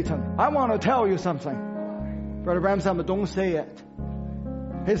look, Satan, I want to tell you something. Brother Branham said, but don't say it.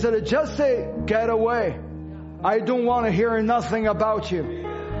 He said, just say, get away. I don't want to hear nothing about you.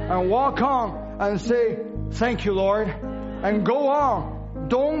 And walk on and say, thank you, Lord. And go on.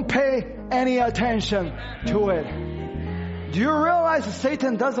 Don't pay any attention to it. Do you realize that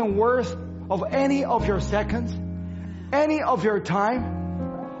Satan doesn't worth of any of your seconds? Any of your time?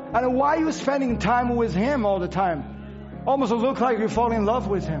 And why are you spending time with him all the time? Almost look like you fall in love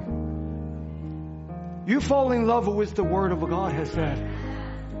with him. You fall in love with the word of God has said.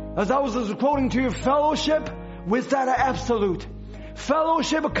 As I was quoting to you, fellowship with that absolute.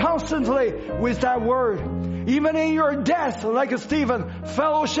 Fellowship constantly with that word. Even in your death, like Stephen,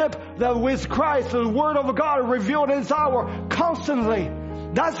 fellowship that with Christ, the word of God revealed in this hour, constantly.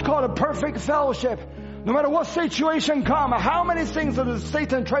 That's called a perfect fellowship. No matter what situation comes, how many things that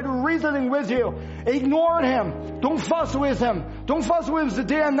Satan tried to reasoning with you, ignore him. Don't fuss with him. Don't fuss with him the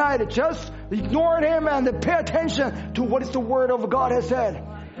day and night. Just ignore him and pay attention to what is the word of God has said.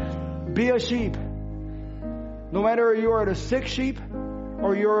 Be a sheep. No matter you are the sick sheep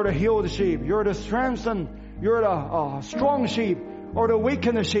or you're the healed sheep, you're the strengthened, you're the strong sheep or the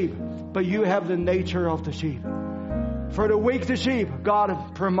weakened sheep, but you have the nature of the sheep. For the weak sheep,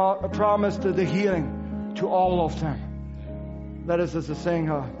 God promised the healing to all of them. That is just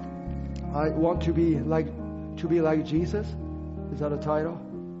saying, I want to be like Jesus. Is that a title?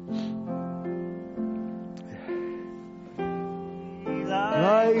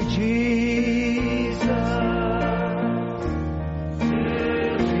 Like Jesus.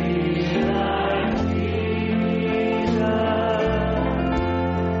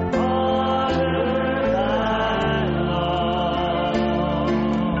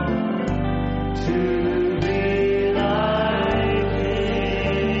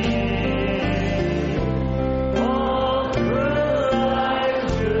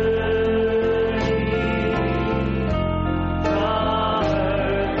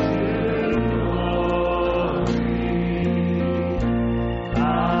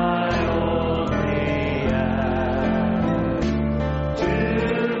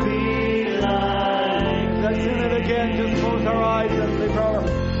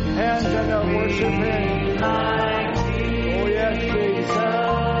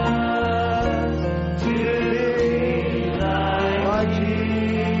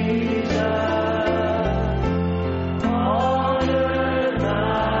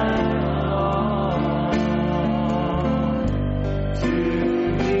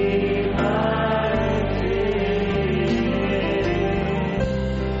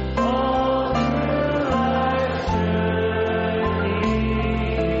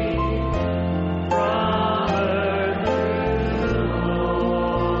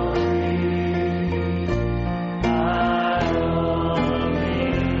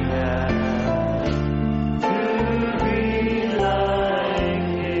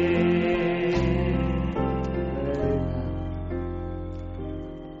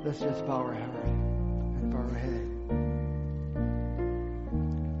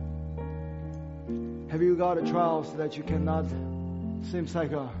 got a trials that you cannot, seems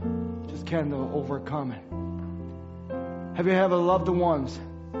like just can't overcome it? Have you ever loved the ones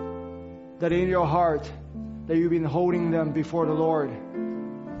that in your heart, that you've been holding them before the Lord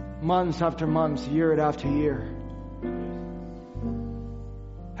months after months, year after year?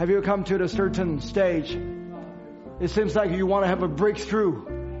 Have you come to a certain stage? It seems like you want to have a breakthrough.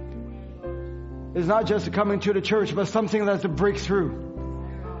 It's not just coming to the church, but something that's a breakthrough.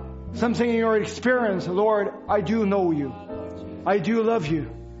 Something in your experience. Lord, I do know you. I do love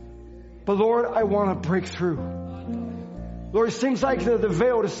you. But Lord, I want a breakthrough. Lord, it seems like the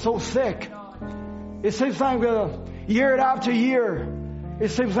veil is so thick. It seems like year after year, it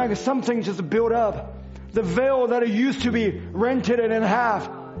seems like something just built up. The veil that used to be rented in half,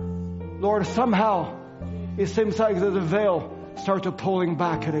 Lord, somehow it seems like the veil starts to pulling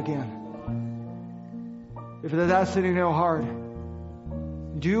back it again. If that's in your heart,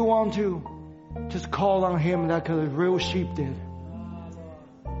 do you want to just call on Him like a real sheep did?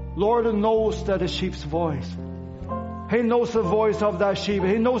 Lord knows that the sheep's voice. He knows the voice of that sheep.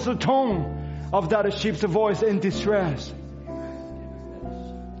 He knows the tone of that sheep's voice in distress.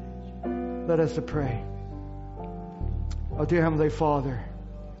 Let us pray. Oh, dear Heavenly Father,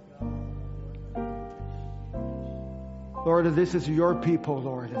 Lord, this is your people,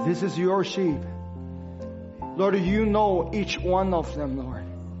 Lord. This is your sheep. Lord, you know each one of them, Lord.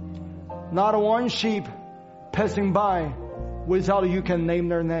 Not one sheep passing by without you can name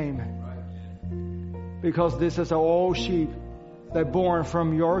their name. Because this is all sheep that are born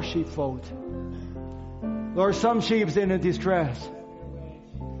from your sheepfold. Lord, some sheep in distress.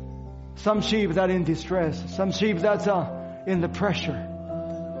 Some sheep that are in distress. Some sheep that's in the pressure.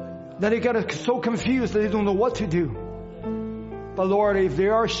 Then they get so confused that they don't know what to do. But Lord, if they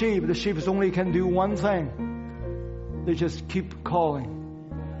are sheep, the sheep only can do one thing. They just keep calling.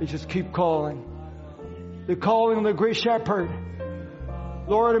 They just keep calling. They're calling the great shepherd.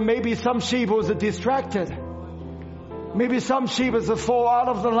 Lord, maybe some sheep was distracted. Maybe some sheep was fall out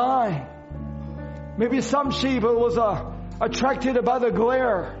of the line. Maybe some sheep was attracted by the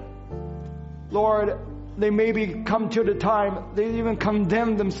glare. Lord, they maybe come to the time, they even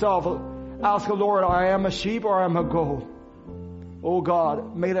condemn themselves. Ask the Lord, I am a sheep or I am a goat. Oh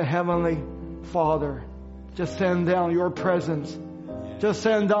God, may the Heavenly Father just send down your presence. Just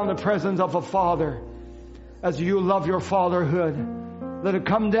send down the presence of a Father. As you love your fatherhood, let it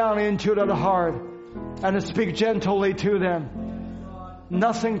come down into the heart and speak gently to them.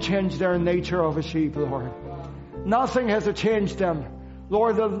 Nothing changed their nature of a sheep, Lord. Nothing has changed them.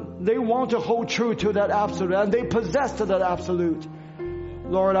 Lord, they want to hold true to that absolute, and they possess that absolute.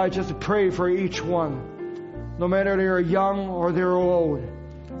 Lord, I just pray for each one, no matter they're young or they're old.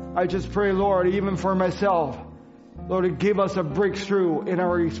 I just pray, Lord, even for myself, Lord, give us a breakthrough in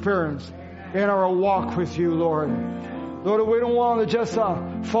our experience, in our walk with you, Lord. Lord, we don't want to just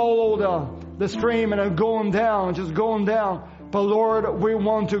follow the stream and going down, just going down. But Lord, we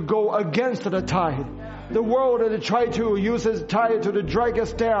want to go against the tide. The world that try to use its tide to drag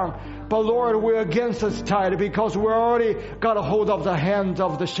us down. But Lord, we're against this tide because we already got a hold of the hand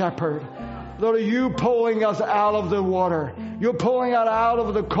of the shepherd. Lord, you pulling us out of the water. You're pulling us out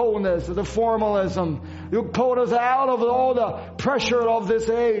of the coldness, the formalism. You pulled us out of all the pressure of this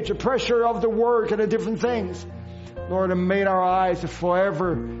age, the pressure of the work and the different things. Lord, and may our eyes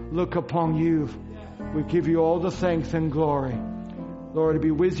forever look upon you. We give you all the thanks and glory. Lord,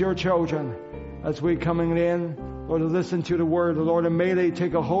 be with your children as we coming in. Lord, listen to the word. Lord, and may they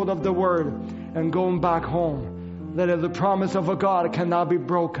take a hold of the word and going back home. That the promise of a God cannot be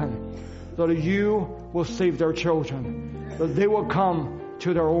broken. Lord, you will save their children. That they will come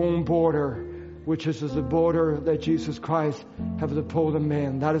to their own border, which is the border that Jesus Christ have to pull them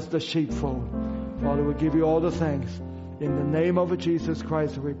in. That is the sheepfold. Father, we give you all the thanks. In the name of Jesus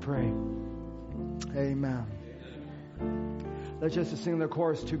Christ we pray. Amen. Let's just sing the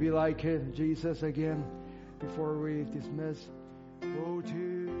chorus, To Be Like It, Jesus, again, before we dismiss. Go to